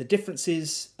the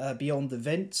differences beyond the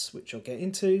vents, which I'll get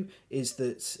into, is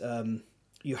that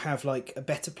you have like a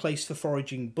better place for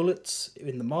foraging bullets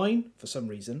in the mine for some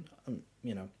reason.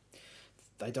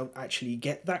 I don't actually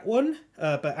get that one,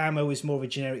 but ammo is more of a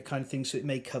generic kind of thing, so it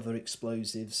may cover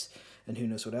explosives and who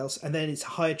knows what else. And then it's a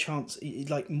higher chance,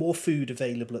 like more food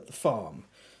available at the farm.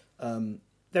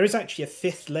 There is actually a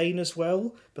 5th lane as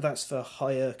well, but that's for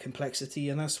higher complexity,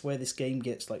 and that's where this game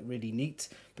gets like really neat.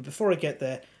 But before I get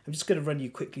there, I'm just going to run you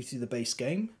quickly through the base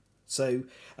game. So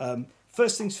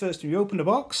first things first, when you open the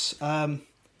box,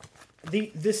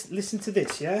 listen to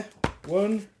this, yeah?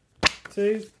 1,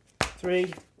 2,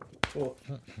 3, 4.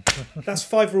 That's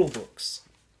 5 rule books.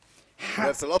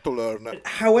 That's a lot to learn.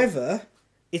 However,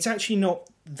 it's actually not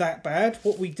that bad.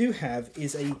 What we do have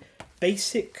is a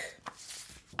basic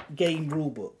game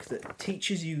rulebook that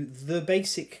teaches you the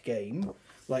basic game.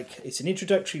 Like, it's an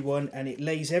introductory one, and it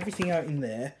lays everything out in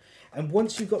there. And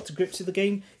once you've got to grips with the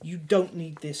game, you don't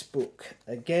need this book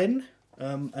again,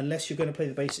 unless you're going to play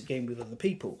the basic game with other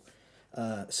people.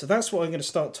 So that's what I'm going to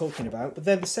start talking about. But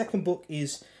then the second book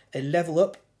is a level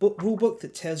up rulebook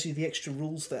that tells you the extra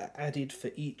rules that are added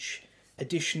for each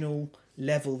additional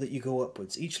level that you go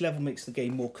upwards. Each level makes the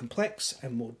game more complex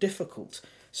and more difficult.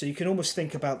 So you can almost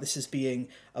think about this as being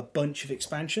a bunch of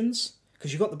expansions,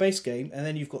 because you've got the base game, and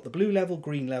then you've got the blue level,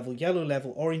 green level, yellow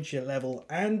level, orange level,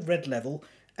 and red level,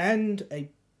 and a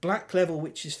black level,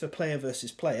 which is for player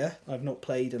versus player. I've not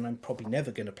played, and I'm probably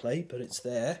never going to play, but it's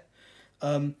there.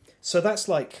 So that's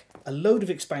like a load of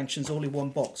expansions all in one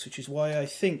box, which is why I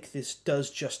think this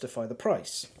does justify the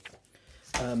price.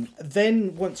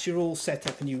 Then once you're all set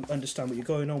up and you understand what you're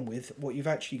going on with, what you've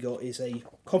actually got is a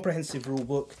comprehensive rule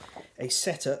book, a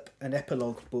setup, an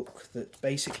epilogue book that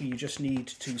basically you just need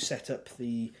to set up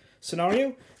the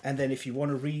scenario, and then if you want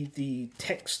to read the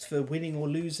text for winning or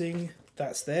losing,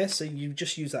 that's there, so you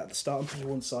just use that at the start and put it on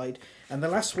one side. And the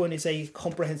last one is a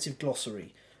comprehensive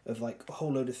glossary of like a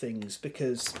whole load of things,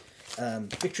 because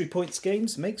Victory Points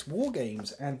Games makes war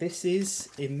games, and this is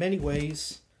in many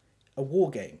ways a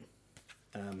war game.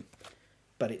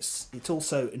 But it's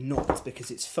also not,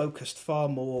 because it's focused far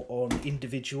more on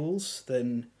individuals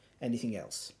than anything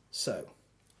else. So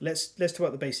let's talk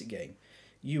about the basic game.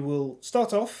 You will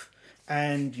start off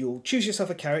and you'll choose yourself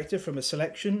a character from a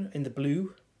selection in the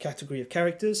blue category of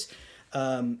characters.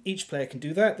 Each player can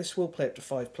do that. This will play up to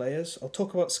 5 players. I'll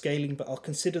talk about scaling, but I'll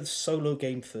consider the solo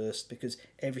game first because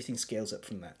everything scales up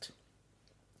from that.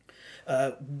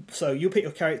 So you'll pick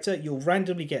your character, you'll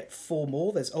randomly get 4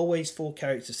 more. There's always 4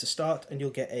 characters to start, and you'll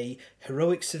get a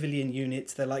heroic civilian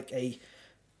unit. They're like a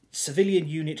civilian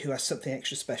unit who has something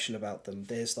extra special about them.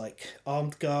 There's like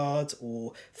armed guards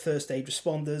or first aid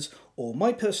responders, or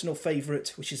my personal favourite,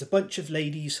 which is a bunch of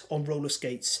ladies on roller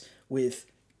skates with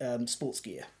sports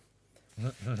gear.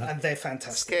 And they're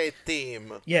fantastic. Skate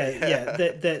team. Yeah.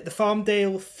 The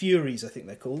Farmdale Furies, I think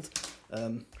they're called.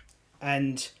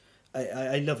 And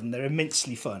I love them. They're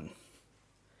immensely fun.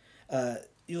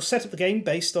 You'll set up the game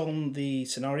based on the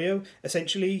scenario.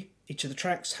 Essentially, each of the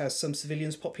tracks has some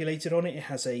civilians populated on it. It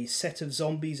has a set of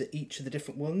zombies at each of the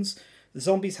different ones. The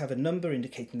zombies have a number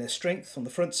indicating their strength on the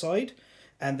front side,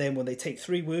 and then when they take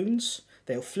 3 wounds,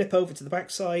 they'll flip over to the back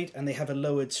side and they have a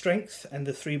lowered strength and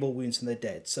the 3 more wounds and they're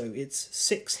dead. So it's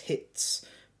 6 hits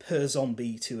per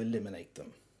zombie to eliminate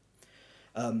them.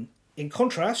 In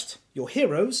contrast, your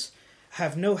heroes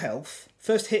have no health.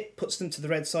 First hit puts them to the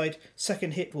red side,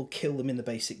 second hit will kill them in the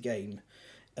basic game.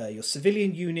 Your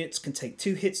civilian units can take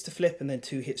 2 hits to flip and then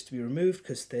 2 hits to be removed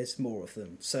because there's more of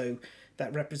them. So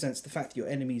that represents the fact that your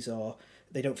enemies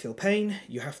they don't feel pain.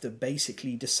 You have to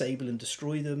basically disable and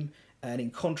destroy them. And in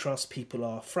contrast, people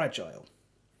are fragile.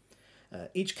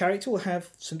 Each character will have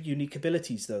some unique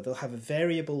abilities though. They'll have a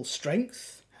variable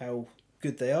strength, how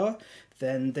good they are.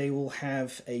 Then they will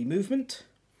have a movement.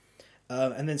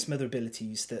 And then some other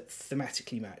abilities that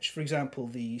thematically match. For example,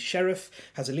 the sheriff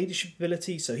has a leadership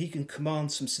ability, so he can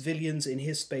command some civilians in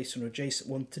his space or adjacent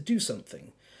one to do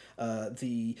something.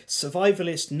 The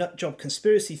survivalist nutjob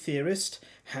conspiracy theorist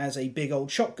has a big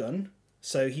old shotgun,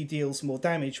 so he deals more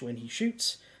damage when he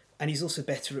shoots, and he's also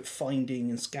better at finding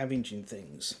and scavenging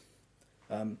things.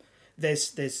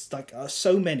 There's like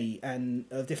so many and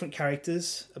different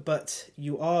characters, but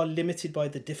you are limited by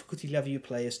the difficulty level you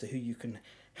play as to who you can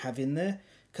have in there,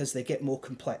 because they get more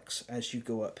complex as you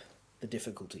go up the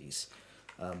difficulties.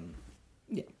 Flow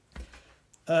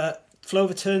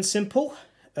of a turn simple.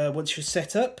 Once you're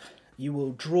set up, you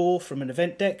will draw from an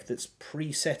event deck that's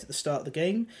preset at the start of the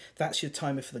game. That's your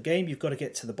timer for the game. You've got to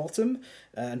get to the bottom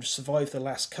and survive the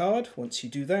last card. Once you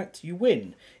do that, you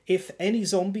win. If any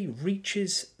zombie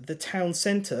reaches the town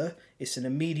centre, it's an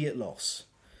immediate loss.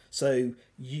 So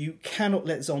you cannot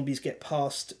let zombies get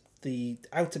past the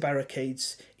outer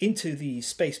barricades into the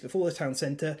space before the town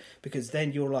centre, because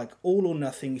then you're like all or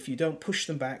nothing. If you don't push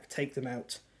them back, take them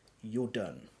out, you're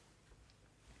done.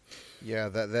 Yeah,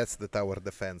 that's the tower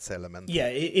defense element. Yeah,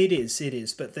 it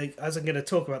is. But as I'm going to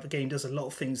talk about, the game does a lot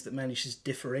of things that manages to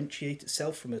differentiate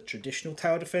itself from a traditional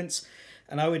tower defense.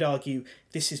 And I would argue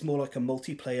this is more like a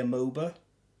multiplayer MOBA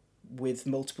with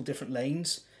multiple different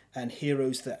lanes and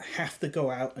heroes that have to go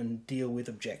out and deal with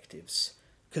objectives.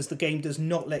 Because the game does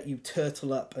not let you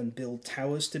turtle up and build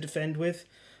towers to defend with.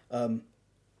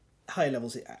 Higher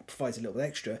levels, it provides a little bit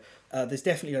extra. There's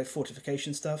definitely like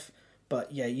fortification stuff,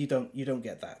 but yeah, you don't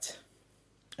get that.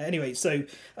 Anyway, so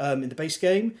in the base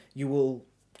game, you'll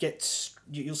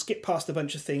skip past a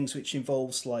bunch of things which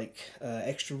involves like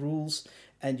extra rules,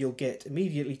 and you'll get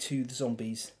immediately to the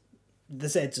zombies, the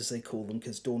Zeds as they call them,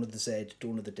 because Dawn of the Zed,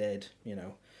 Dawn of the Dead,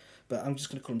 But I'm just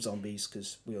going to call them zombies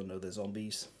because we all know they're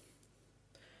zombies.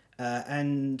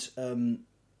 And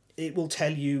it will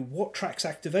tell you what tracks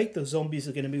activate. Those zombies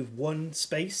are going to move one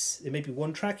space. It may be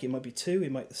one track, it might be 2,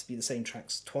 it might be the same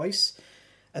tracks twice.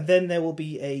 And then there will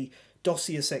be a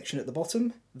dossier section at the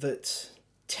bottom that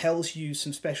tells you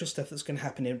some special stuff that's going to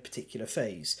happen in a particular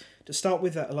phase. To start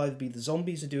with, that'll either be the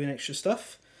zombies are doing extra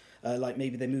stuff, like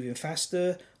maybe they're moving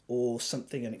faster, or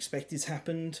something unexpected's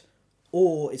happened,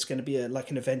 or it's going to be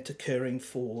an event occurring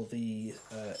for the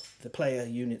player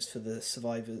units, for the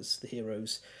survivors, the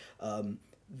heroes. For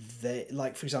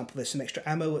example, there's some extra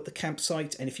ammo at the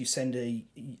campsite, and if you send a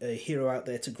hero out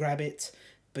there to grab it,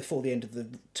 before the end of the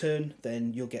turn,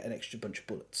 then you'll get an extra bunch of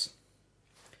bullets.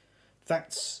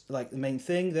 That's like the main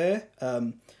thing there.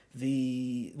 Once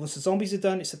the zombies are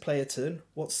done, it's a player turn.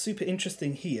 What's super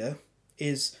interesting here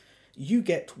is you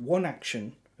get one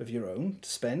action of your own to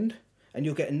spend, and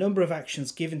you'll get a number of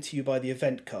actions given to you by the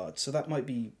event card. So that might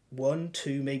be 1,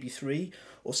 2, maybe 3,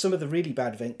 or some of the really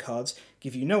bad event cards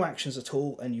give you no actions at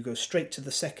all, and you go straight to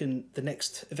the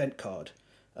next event card.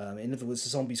 In other words, the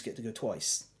zombies get to go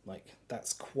twice. Like,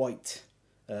 that's quite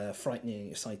frightening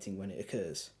and exciting when it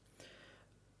occurs.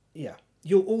 Yeah.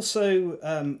 You'll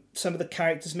also, some of the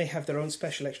characters may have their own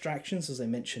special extractions, as I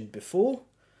mentioned before.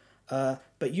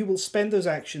 But you will spend those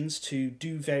actions to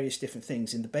do various different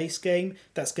things. In the base game,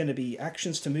 that's going to be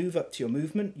actions to move up to your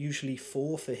movement, usually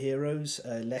 4 for heroes,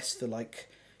 less for like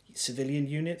civilian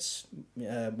units,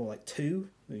 more like 2.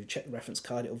 When you check the reference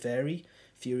card, it'll vary.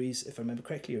 Furies, if I remember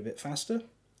correctly, are a bit faster.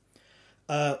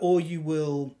 Or you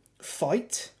will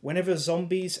fight. Whenever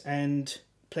zombies and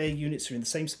player units are in the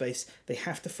same space, they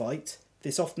have to fight.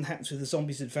 This often happens with the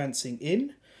zombies advancing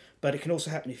in, but it can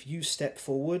also happen if you step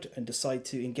forward and decide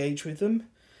to engage with them.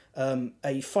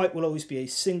 A fight will always be a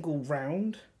single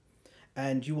round,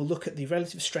 and you will look at the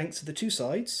relative strengths of the two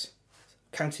sides,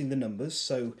 counting the numbers.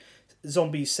 So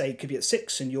zombies, say, could be at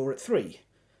 6 and you're at 3.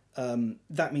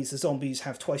 That means the zombies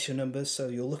have twice your numbers, so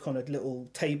you'll look on a little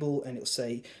table and it'll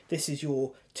say, this is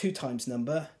your 2 times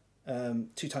number, 2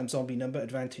 times zombie number,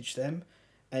 advantage them,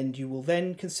 and you will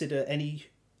then consider any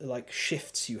like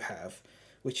shifts you have,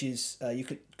 which is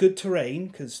good terrain,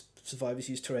 because survivors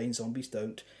use terrain, zombies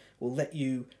don't, will let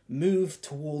you move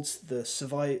towards the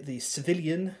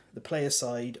civilian, the player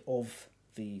side of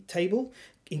the table,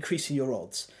 increasing your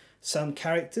odds. Some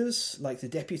characters, like the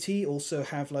deputy, also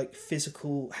have like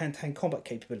physical hand-to-hand combat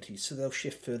capabilities, so they'll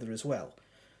shift further as well.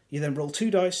 You then roll 2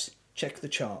 dice, check the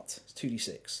chart, it's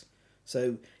 2d6.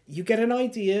 So you get an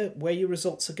idea where your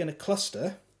results are going to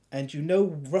cluster, and you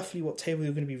know roughly what table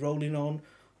you're going to be rolling on.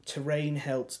 Terrain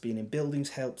helps, being in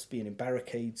buildings helps, being in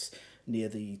barricades near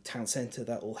the town centre,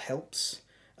 that all helps.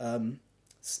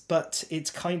 But it's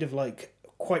kind of like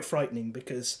quite frightening,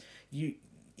 because you,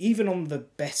 even on the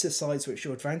better sides where it's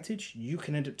your advantage, you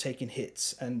can end up taking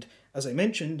hits. And as I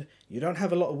mentioned, you don't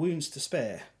have a lot of wounds to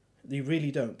spare. You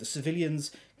really don't. The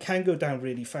civilians can go down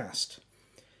really fast.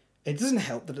 It doesn't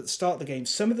help that at the start of the game,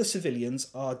 some of the civilians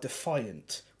are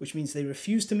defiant, which means they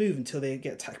refuse to move until they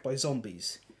get attacked by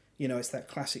zombies. You know, it's that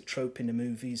classic trope in the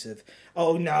movies of,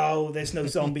 oh no, there's no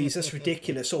zombies, that's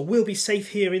ridiculous, or we'll be safe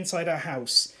here inside our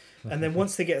house. And then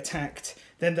once they get attacked,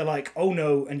 then they're like, oh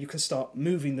no, and you can start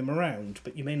moving them around,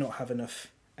 but you may not have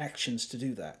enough actions to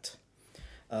do that.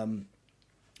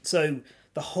 So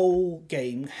the whole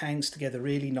game hangs together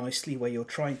really nicely, where you're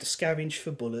trying to scavenge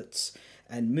for bullets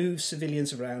and move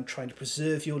civilians around, trying to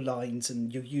preserve your lines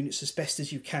and your units as best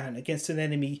as you can against an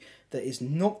enemy that is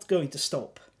not going to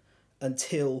stop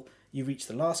until you reach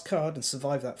the last card and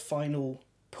survive that final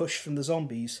push from the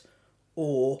zombies,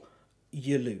 or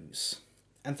you lose.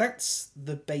 And that's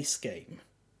the base game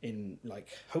in, like,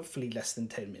 hopefully less than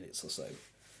 10 minutes or so.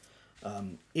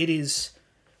 It is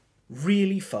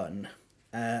really fun.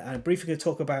 And I'm briefly going to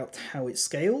talk about how it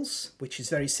scales, which is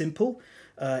very simple.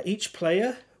 Each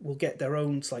player will get their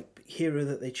own like hero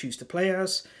that they choose to play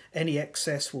as. Any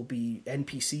excess will be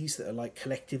NPCs that are like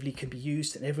collectively can be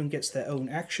used, and everyone gets their own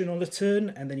action on a turn,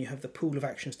 and then you have the pool of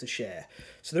actions to share.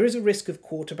 So there is a risk of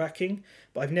quarterbacking,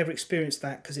 but I've never experienced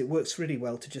that, because it works really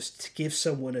well to just give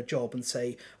someone a job and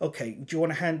say, okay, do you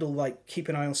want to handle like keep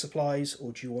an eye on supplies,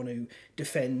 or do you want to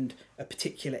defend a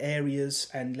particular areas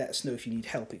and let us know if you need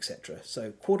help, etc.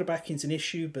 So quarterbacking is an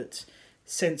issue, but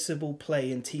sensible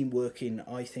play and team working,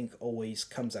 I think, always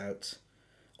comes out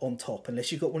on top,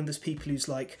 unless you've got one of those people who's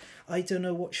like, I don't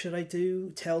know, what should I do,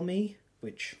 tell me,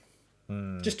 which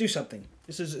just do something.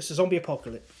 It's a zombie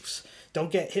apocalypse,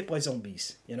 don't get hit by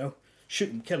zombies, you know, shoot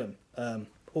them, kill them,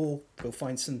 or go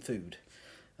find some food.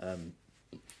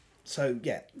 So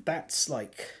yeah, that's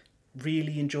like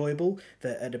really enjoyable.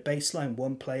 That at a baseline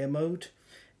 1-player mode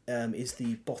is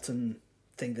the bottom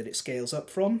thing that it scales up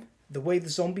from. The way the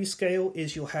zombie scale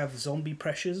is, you'll have zombie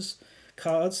pressures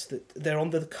cards that they're on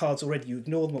the cards already. You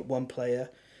ignore them at 1 player,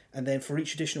 and then for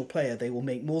each additional player they will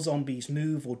make more zombies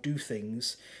move or do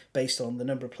things based on the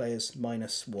number of players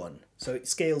minus 1. So it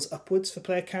scales upwards for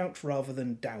player count rather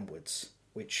than downwards,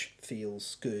 which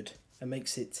feels good and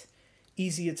makes it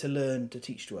easier to learn to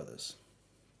teach to others.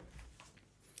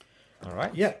 All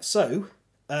right. Yeah, so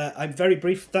I'm very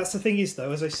brief. That's the thing is,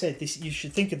 though, as I said, this you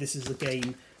should think of this as a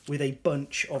game with a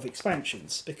bunch of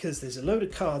expansions, because there's a load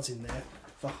of cards in there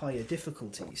for higher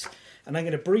difficulties. And I'm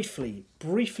going to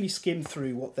briefly skim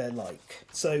through what they're like.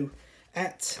 So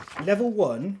At level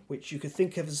 1, which you could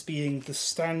think of as being the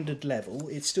standard level,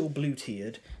 it's still blue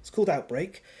tiered. It's called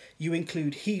Outbreak. You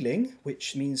include healing,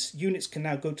 which means units can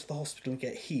now go to the hospital and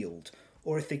get healed.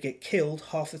 Or if they get killed,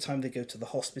 half the time they go to the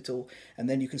hospital, and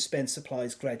then you can spend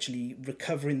supplies gradually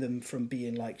recovering them from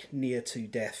being like near to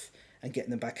death and getting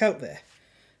them back out there.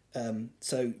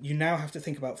 So you now have to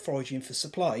think about foraging for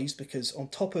supplies, because on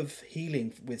top of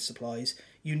healing with supplies,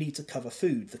 you need to cover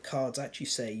food. The cards actually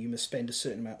say you must spend a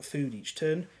certain amount of food each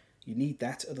turn. You need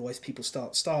that, otherwise people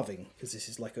start starving, because this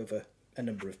is like over a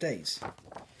number of days.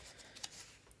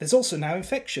 There's also now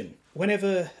infection.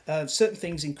 Whenever certain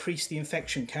things increase the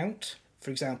infection count,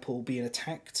 for example, being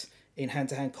attacked in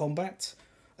hand-to-hand combat,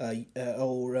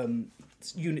 or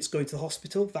units going to the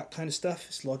hospital, that kind of stuff,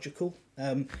 it's logical.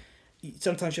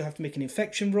 Sometimes you'll have to make an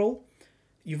infection roll.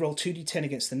 You roll 2d10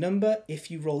 against the number.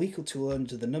 If you roll equal to or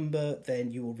under the number,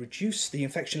 then you will reduce the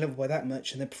infection level by that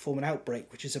much and then perform an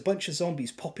outbreak, which is a bunch of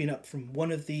zombies popping up from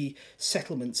one of the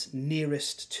settlements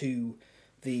nearest to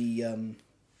the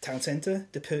town centre,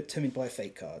 determined by a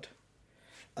fate card.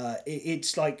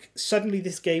 It's like suddenly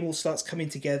this game all starts coming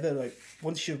together. Like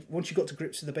once you got to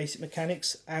grips with the basic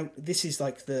mechanics, this is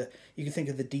like you can think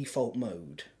of the default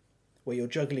mode where you're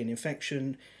juggling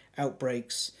infection,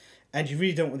 outbreaks, and you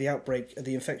really don't want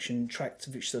the infection track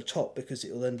to reach the top, because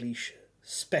it will unleash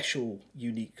special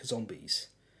unique zombies,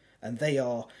 and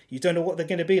you don't know what they're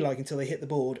going to be like until they hit the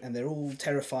board, and they're all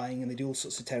terrifying and they do all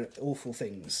sorts of awful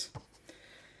things.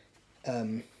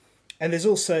 And there's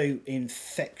also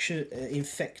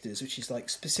infectors, which is like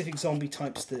specific zombie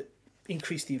types that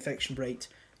increase the infection rate.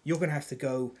 You're going to have to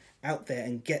go out there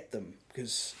and get them,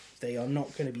 because they are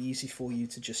not going to be easy for you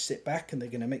to just sit back, and they're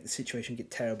going to make the situation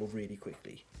get terrible really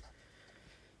quickly.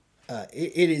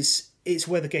 It's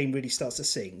where the game really starts to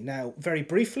sing. Now, very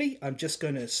briefly, I'm just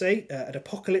going to say, at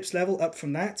Apocalypse level, up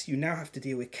from that, you now have to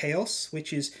deal with chaos,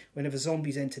 which is whenever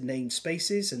zombies enter named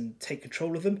spaces and take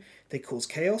control of them, they cause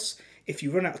chaos. If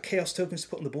you run out of chaos tokens to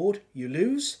put on the board, you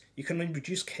lose. You can only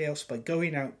reduce chaos by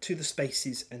going out to the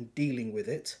spaces and dealing with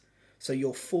it. So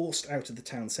you're forced out of the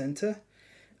town centre.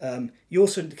 You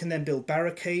also can then build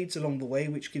barricades along the way,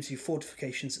 which gives you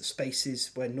fortifications at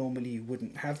spaces where normally you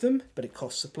wouldn't have them, but it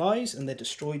costs supplies, and they're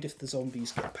destroyed if the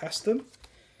zombies get past them.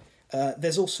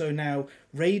 There's also now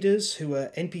raiders, who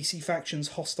are NPC factions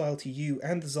hostile to you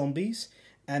and the zombies,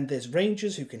 and there's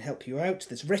rangers who can help you out.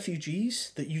 There's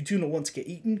refugees that you do not want to get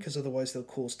eaten, because otherwise they'll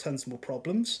cause tons more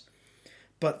problems,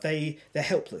 but they're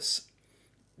helpless.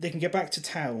 They can get back to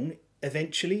town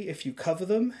eventually if you cover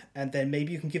them, and then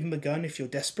maybe you can give them a gun if you're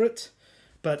desperate,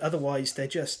 but otherwise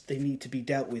they need to be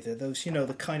dealt with. They're those,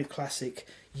 the kind of classic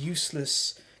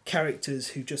useless characters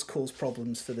who just cause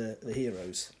problems for the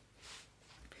heroes.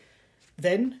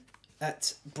 Then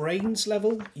at brains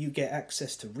level you get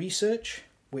access to research,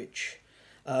 which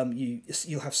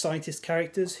you'll have scientist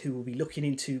characters who will be looking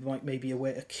into maybe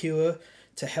a cure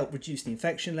to help reduce the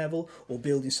infection level, or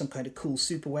building some kind of cool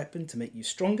super weapon to make you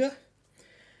stronger.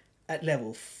 At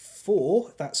level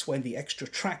 4, that's when the extra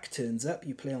track turns up.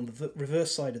 You play on the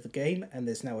reverse side of the game, and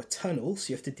there's now a tunnel, so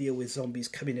you have to deal with zombies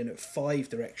coming in at 5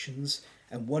 directions,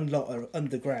 and one lot are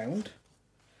underground.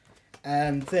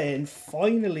 And then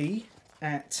finally,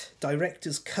 at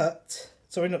Director's Cut,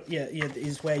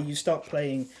 is where you start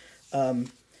playing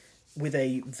with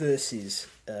a versus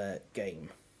game.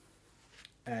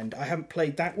 And I haven't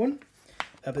played that one,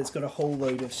 but it's got a whole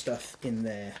load of stuff in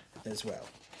there as well.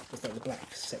 It's like the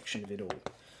black section of it all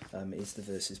is the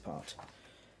versus part.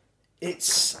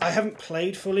 I haven't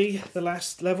played fully the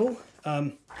last level,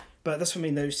 but that's what I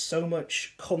mean. There's so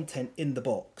much content in the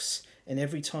box, and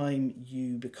every time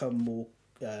you become more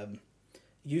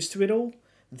used to it all,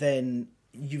 then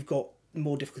you've got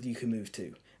more difficulty you can move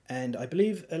to. And I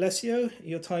believe, Alessio,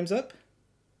 your time's up?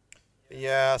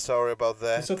 Yeah, sorry about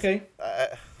that. It's okay.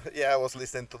 I was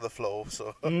listening to the flow,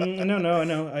 so...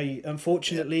 No. I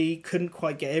unfortunately couldn't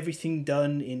quite get everything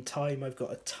done in time. I've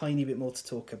got a tiny bit more to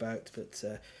talk about, but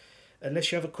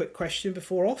unless you have a quick question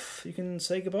before off, you can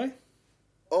say goodbye.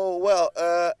 Oh, well,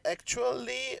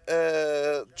 actually,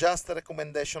 just a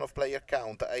recommendation of player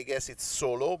count. I guess it's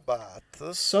solo, but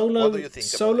what do you think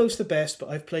Solo's the best, but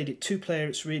I've played it 2-player,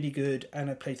 it's really good, and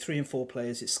I played 3 and 4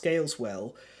 players, it scales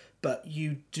well. But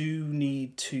you do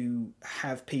need to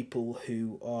have people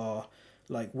who are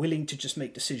willing to just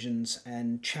make decisions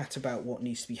and chat about what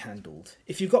needs to be handled.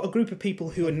 If you've got a group of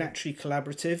people who are naturally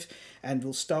collaborative and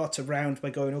will start a round by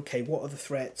going, okay, what are the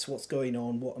threats, what's going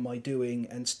on, what am I doing,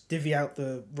 and divvy out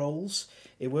the roles,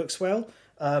 it works well.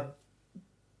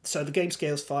 So the game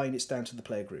scales fine, it's down to the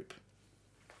player group.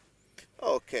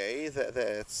 Okay,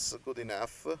 that's good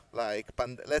enough. Like,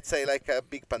 let's say like a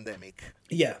big pandemic.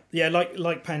 Yeah,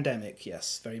 like Pandemic,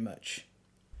 yes, very much.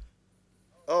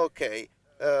 Okay,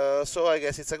 so I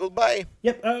guess it's a goodbye.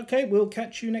 Yep, okay, we'll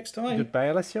catch you next time. Goodbye,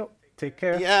 Alessio. Take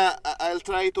care. Yeah, I'll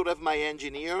try to have my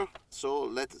engineer. So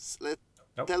let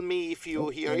Oh. tell me if you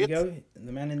hear There you it. go,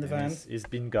 the man in the van. He's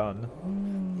been gone.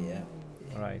 Yeah.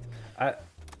 All right.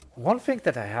 One thing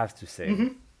that I have to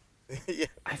say, Yeah.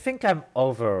 I think I'm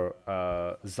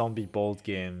over zombie board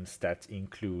games that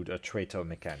include a traitor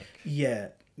mechanic.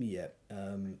 Yeah.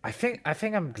 I think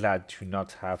I'm glad to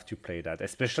not have to play that,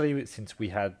 especially since we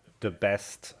had the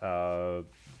best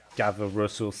gather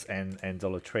resource and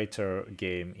handle a traitor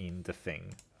game in the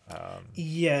thing.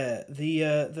 Yeah,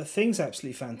 the thing's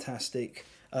absolutely fantastic.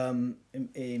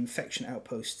 Infection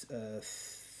Outpost, I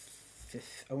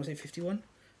want to say 51.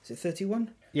 Is it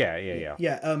 31? Yeah.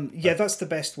 Yeah, that's the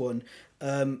best one.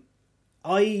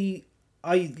 I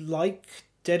like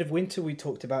Dead of Winter we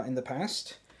talked about in the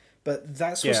past, but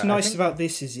that's what's nice about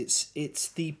this is it's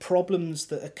the problems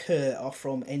that occur are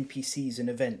from NPCs and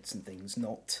events and things,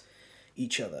 not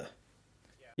each other.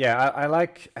 Yeah,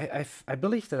 I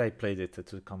believe that I played it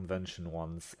at a convention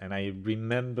once, and I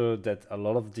remember that a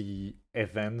lot of the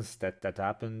events that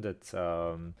happened, that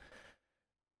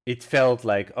it felt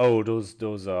like, oh, those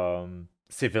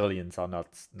civilians are not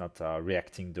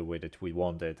reacting the way that we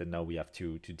wanted, and now we have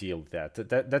to deal with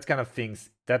that kind of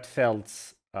things. That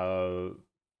felt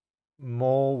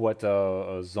more what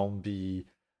a zombie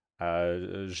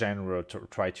genre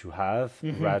try to have,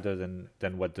 rather than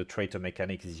what the traitor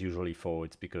mechanic is usually for.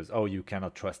 It's because, oh, you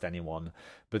cannot trust anyone,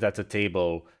 but at a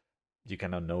table you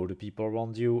cannot know the people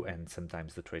around you, and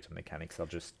sometimes the traitor mechanics are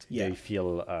just they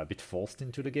feel a bit forced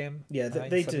into the game. Yeah,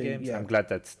 they do. Games. Yeah. I'm glad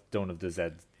that Dawn of the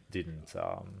Zeds didn't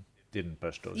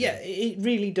push those. Yeah, it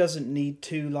really doesn't need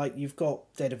to. Like, you've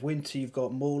got Dead of Winter, you've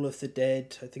got Maul of the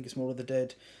Dead. I think it's Maul of the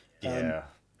Dead. Yeah.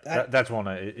 That one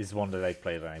is one that I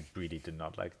played, and I really did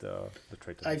not like the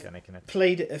traitor mechanic in it.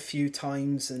 Played it a few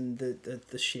times, and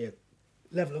the sheer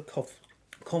level of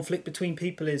conflict between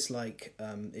people is like,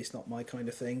 it's not my kind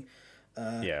of thing.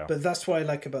 But that's what I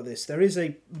like about this. There is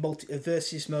a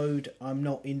versus mode. I'm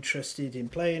not interested in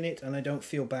playing it, and I don't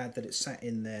feel bad that it's sat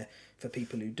in there for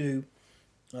people who do.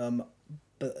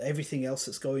 But everything else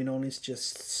that's going on is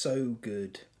just so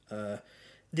good.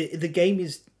 The game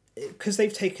is, because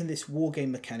they've taken this war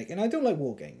game mechanic, and I don't like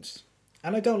war games,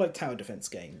 and I don't like tower defense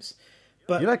games.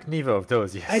 But you like neither of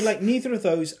those, yes. I like neither of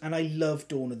those, and I love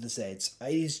Dawn of the Zeds.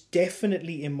 It is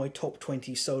definitely in my top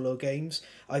 20 solo games.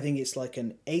 I think it's like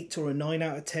an 8 or a 9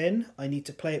 out of 10. I need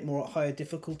to play it more at higher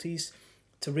difficulties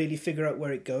to really figure out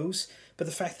where it goes. But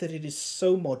the fact that it is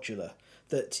so modular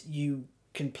that you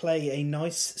can play a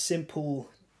nice,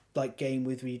 simple like game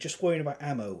with where you're just worrying about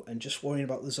ammo and just worrying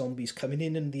about the zombies coming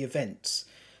in and the events,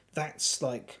 that's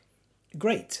like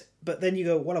great. But then you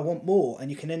go, well, I want more,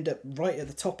 and you can end up right at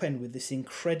the top end with this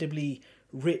incredibly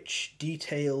rich,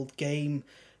 detailed game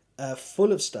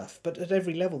full of stuff. But at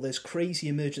every level, there's crazy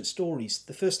emergent stories.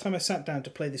 The first time I sat down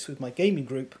to play this with my gaming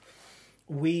group,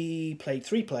 we played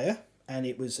 3-player, and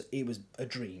it was a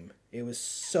dream. It was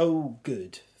so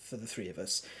good for the three of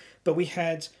us. But we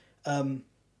had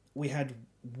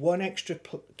one extra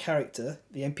character,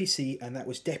 the NPC, and that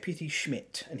was Deputy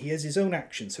Schmidt, and he has his own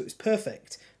action, so it was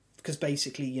perfect. Because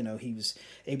basically, he was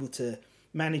able to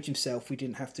manage himself. We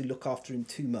didn't have to look after him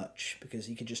too much because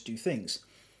he could just do things.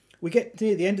 We get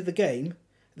near the end of the game.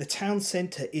 The town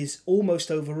centre is almost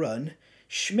overrun.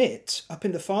 Schmidt, up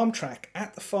in the farm track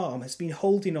at the farm, has been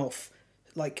holding off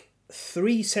like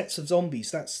 3 sets of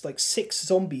zombies. That's like 6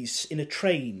 zombies in a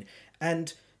train.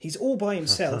 And he's all by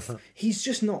himself. He's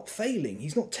just not failing.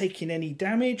 He's not taking any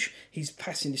damage. He's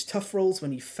passing his tough rolls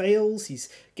when he fails. He's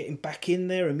getting back in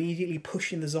there, immediately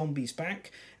pushing the zombies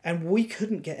back. And we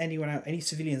couldn't get anyone out, any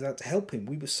civilians out to help him.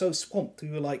 We were so swamped. We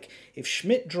were like, if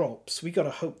Schmidt drops, we got to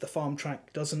hope the farm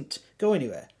track doesn't go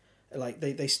anywhere. Like,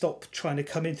 they stop trying to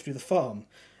come in through the farm.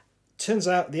 Turns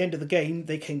out, at the end of the game,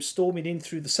 they came storming in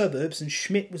through the suburbs, and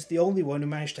Schmidt was the only one who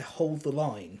managed to hold the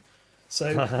line.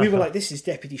 So we were like, this is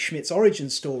Deputy Schmidt's origin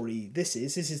story. This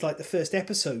is like the first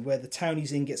episode where the town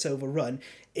he's in gets overrun.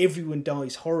 Everyone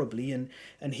dies horribly, and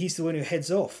he's the one who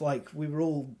heads off. Like, we were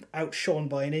all outshone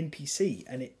by an NPC,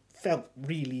 and it felt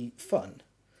really fun.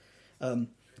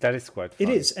 That is quite fun.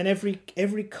 It is, and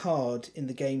every card in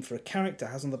the game for a character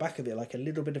has on the back of it like a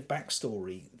little bit of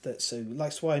backstory. So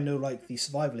that's why I know like the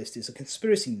survivalist is a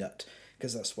conspiracy nut,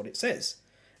 because that's what it says.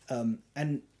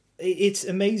 And it's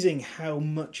amazing how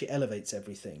much it elevates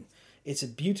everything. It's a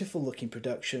beautiful looking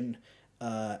production,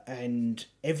 and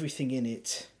everything in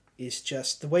it is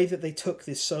just the way that they took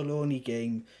this solo only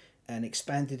game and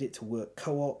expanded it to work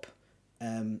co-op,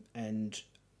 and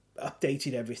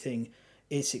updated everything.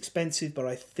 It's expensive, but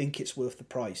I think it's worth the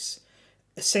price.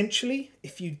 Essentially,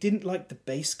 if you didn't like the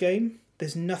base game,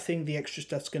 there's nothing the extra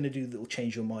stuff's going to do that will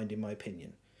change your mind, in my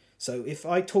opinion. So if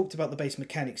I talked about the base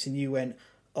mechanics and you went,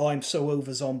 oh, I'm so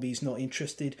over zombies, not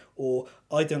interested, or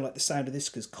I don't like the sound of this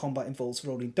because combat involves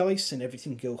rolling dice and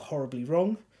everything can go horribly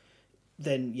wrong,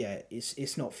 then yeah,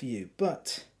 it's not for you.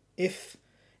 But if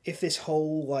this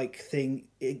whole like thing,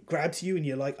 it grabs you and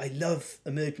you're like, I love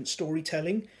emergent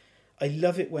storytelling, I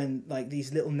love it when like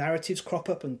these little narratives crop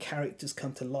up and characters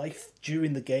come to life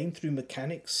during the game through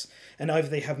mechanics, and either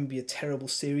they have them be a terrible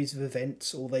series of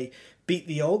events, or they beat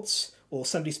the odds, or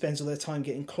somebody spends all their time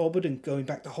getting clobbered and going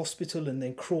back to hospital and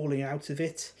then crawling out of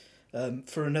it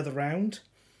for another round.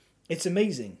 It's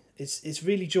amazing. It's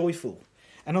really joyful.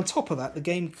 And on top of that, the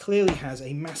game clearly has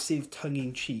a massive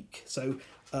tongue-in-cheek. So,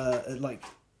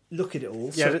 look at it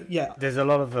all. Yeah, So, there's a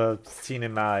lot of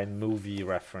cinema and movie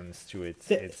reference to it.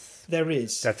 There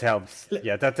is. That helps.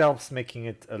 Yeah, that helps making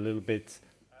it a little bit...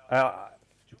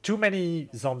 too many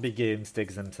zombie games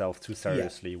take themselves too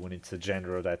seriously when it's a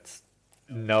genre that's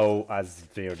has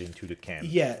veered into the camp.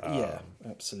 Yeah,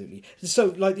 absolutely.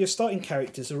 So, like, your starting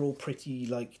characters are all pretty,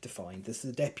 like, defined. There's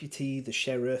the deputy, the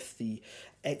sheriff, the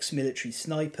ex-military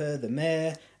sniper, the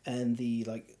mayor, and the,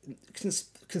 like,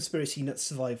 conspiracy nut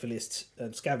survivalist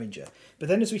scavenger. But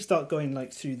then as we start going,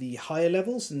 like, through the higher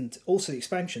levels and also the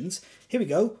expansions, here we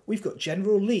go. We've got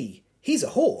General Lee. He's a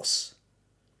horse.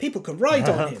 People can ride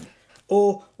on him.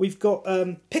 Or we've got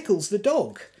Pickles the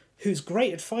dog, who's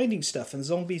great at finding stuff, and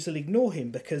zombies will ignore him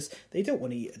because they don't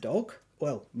want to eat a dog.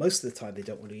 Well, most of the time they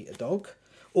don't want to eat a dog.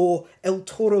 Or El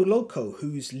Toro Loco,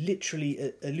 who's literally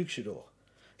a luchador.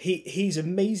 He's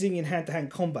amazing in hand-to-hand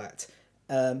combat,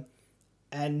 and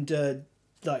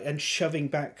shoving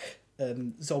back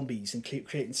zombies and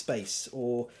creating space.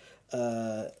 Or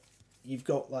you've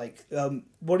got like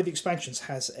one of the expansions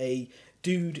has a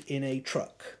dude in a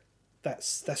truck.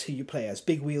 That's who you play as.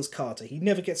 Big Wheels Carter. He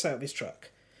never gets out of his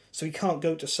truck. So he can't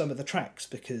go to some of the tracks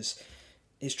because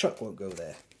his truck won't go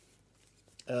there.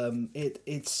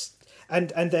 It's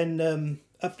then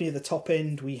up near the top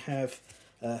end we have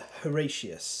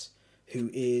Horatius, who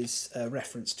is a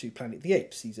reference to Planet of the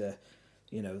Apes. He's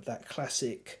that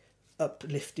classic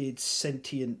uplifted,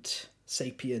 sentient,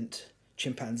 sapient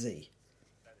chimpanzee.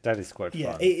 That is quite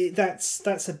fun. Yeah,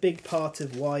 that's a big part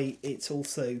of why it's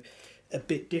also a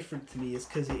bit different to me, is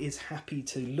because it is happy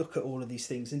to look at all of these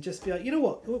things and just be like, you know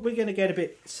what, we're going to get a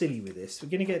bit silly with this. We're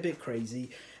going to get a bit crazy,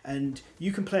 and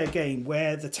you can play a game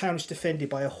where the town is defended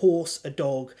by a horse, a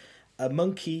dog, a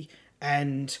monkey,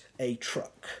 and a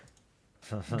truck.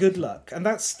 Good luck. And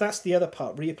that's the other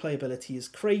part. Replayability is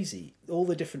crazy. All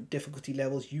the different difficulty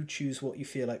levels, you choose what you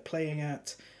feel like playing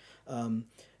at. And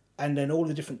then all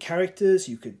the different characters,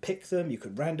 you could pick them, you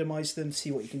could randomize them,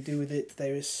 see what you can do with it.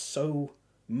 There is so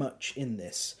much in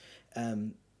this,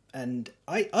 and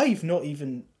I've not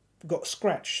even got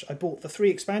scratched. I bought the 3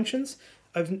 expansions.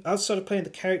 Outside of playing the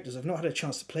characters, I've not had a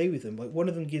chance to play with them. Like, one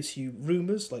of them gives you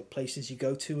rumours, like places you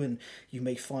go to and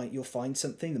you'll find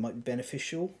something that might be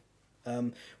beneficial.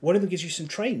 One of them gives you some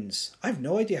trains. I have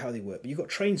no idea how they work, but you've got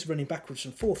trains running backwards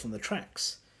and forth on the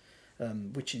tracks,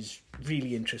 which is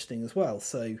really interesting as well.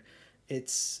 So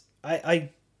it's I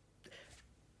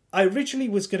originally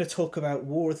was going to talk about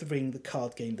War of the Ring, the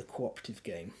card game, the cooperative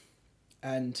game.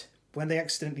 And when they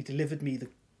accidentally delivered me the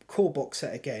core box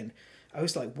set again, I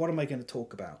was like, what am I going to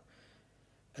talk about?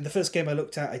 And the first game I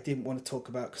looked at, I didn't want to talk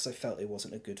about because I felt it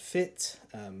wasn't a good fit,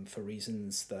 for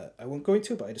reasons that I won't go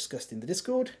into, but I discussed in the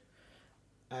Discord.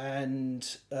 And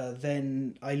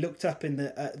then I looked up in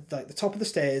the top of the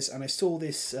stairs and I saw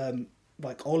this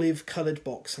olive-coloured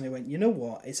box, and I went, you know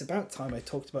what? It's about time I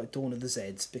talked about Dawn of the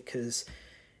Zeds, because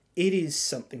it is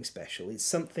something special. It's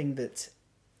something that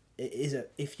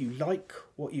if you like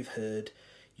what you've heard,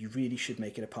 you really should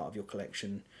make it a part of your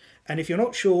collection. And if you're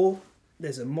not sure,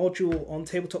 there's a module on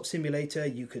Tabletop Simulator.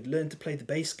 You could learn to play the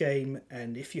base game,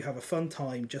 and if you have a fun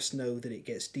time, just know that it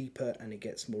gets deeper and it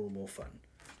gets more and more fun.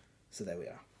 So there we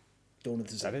are. Dawn of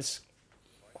the Zeds. That is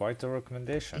quite a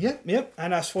recommendation. Yep.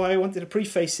 And that's why I wanted to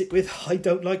preface it with, I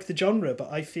don't like the genre,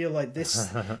 but I feel like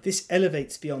this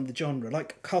elevates beyond the genre.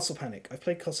 Like Castle Panic. I've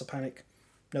played Castle Panic.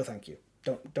 No, thank you.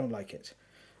 Don't like it.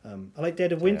 I like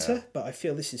Dead of Winter, but I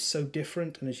feel this is so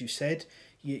different. And as you said,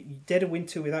 Dead of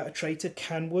Winter without a traitor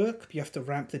can work, but you have to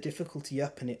ramp the difficulty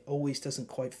up, and it always doesn't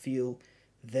quite feel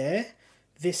there.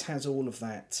 This has all of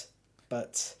that,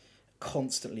 but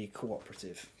constantly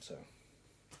cooperative. So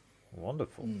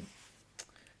wonderful.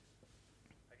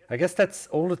 I guess that's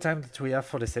all the time that we have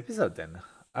for this episode then.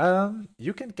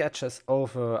 You can catch us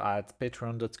over at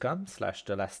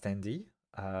patreon.com/the Last Standee.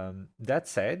 That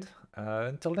said,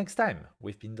 until next time,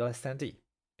 we've been the Last Standee.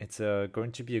 It's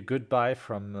going to be a goodbye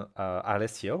from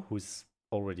Alessio, who's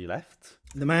already left.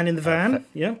 The man in the van,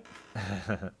 yeah.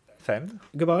 Fem.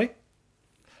 Goodbye.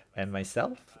 And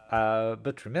myself.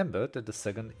 But remember that the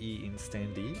second E in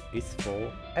Standee is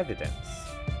for evidence.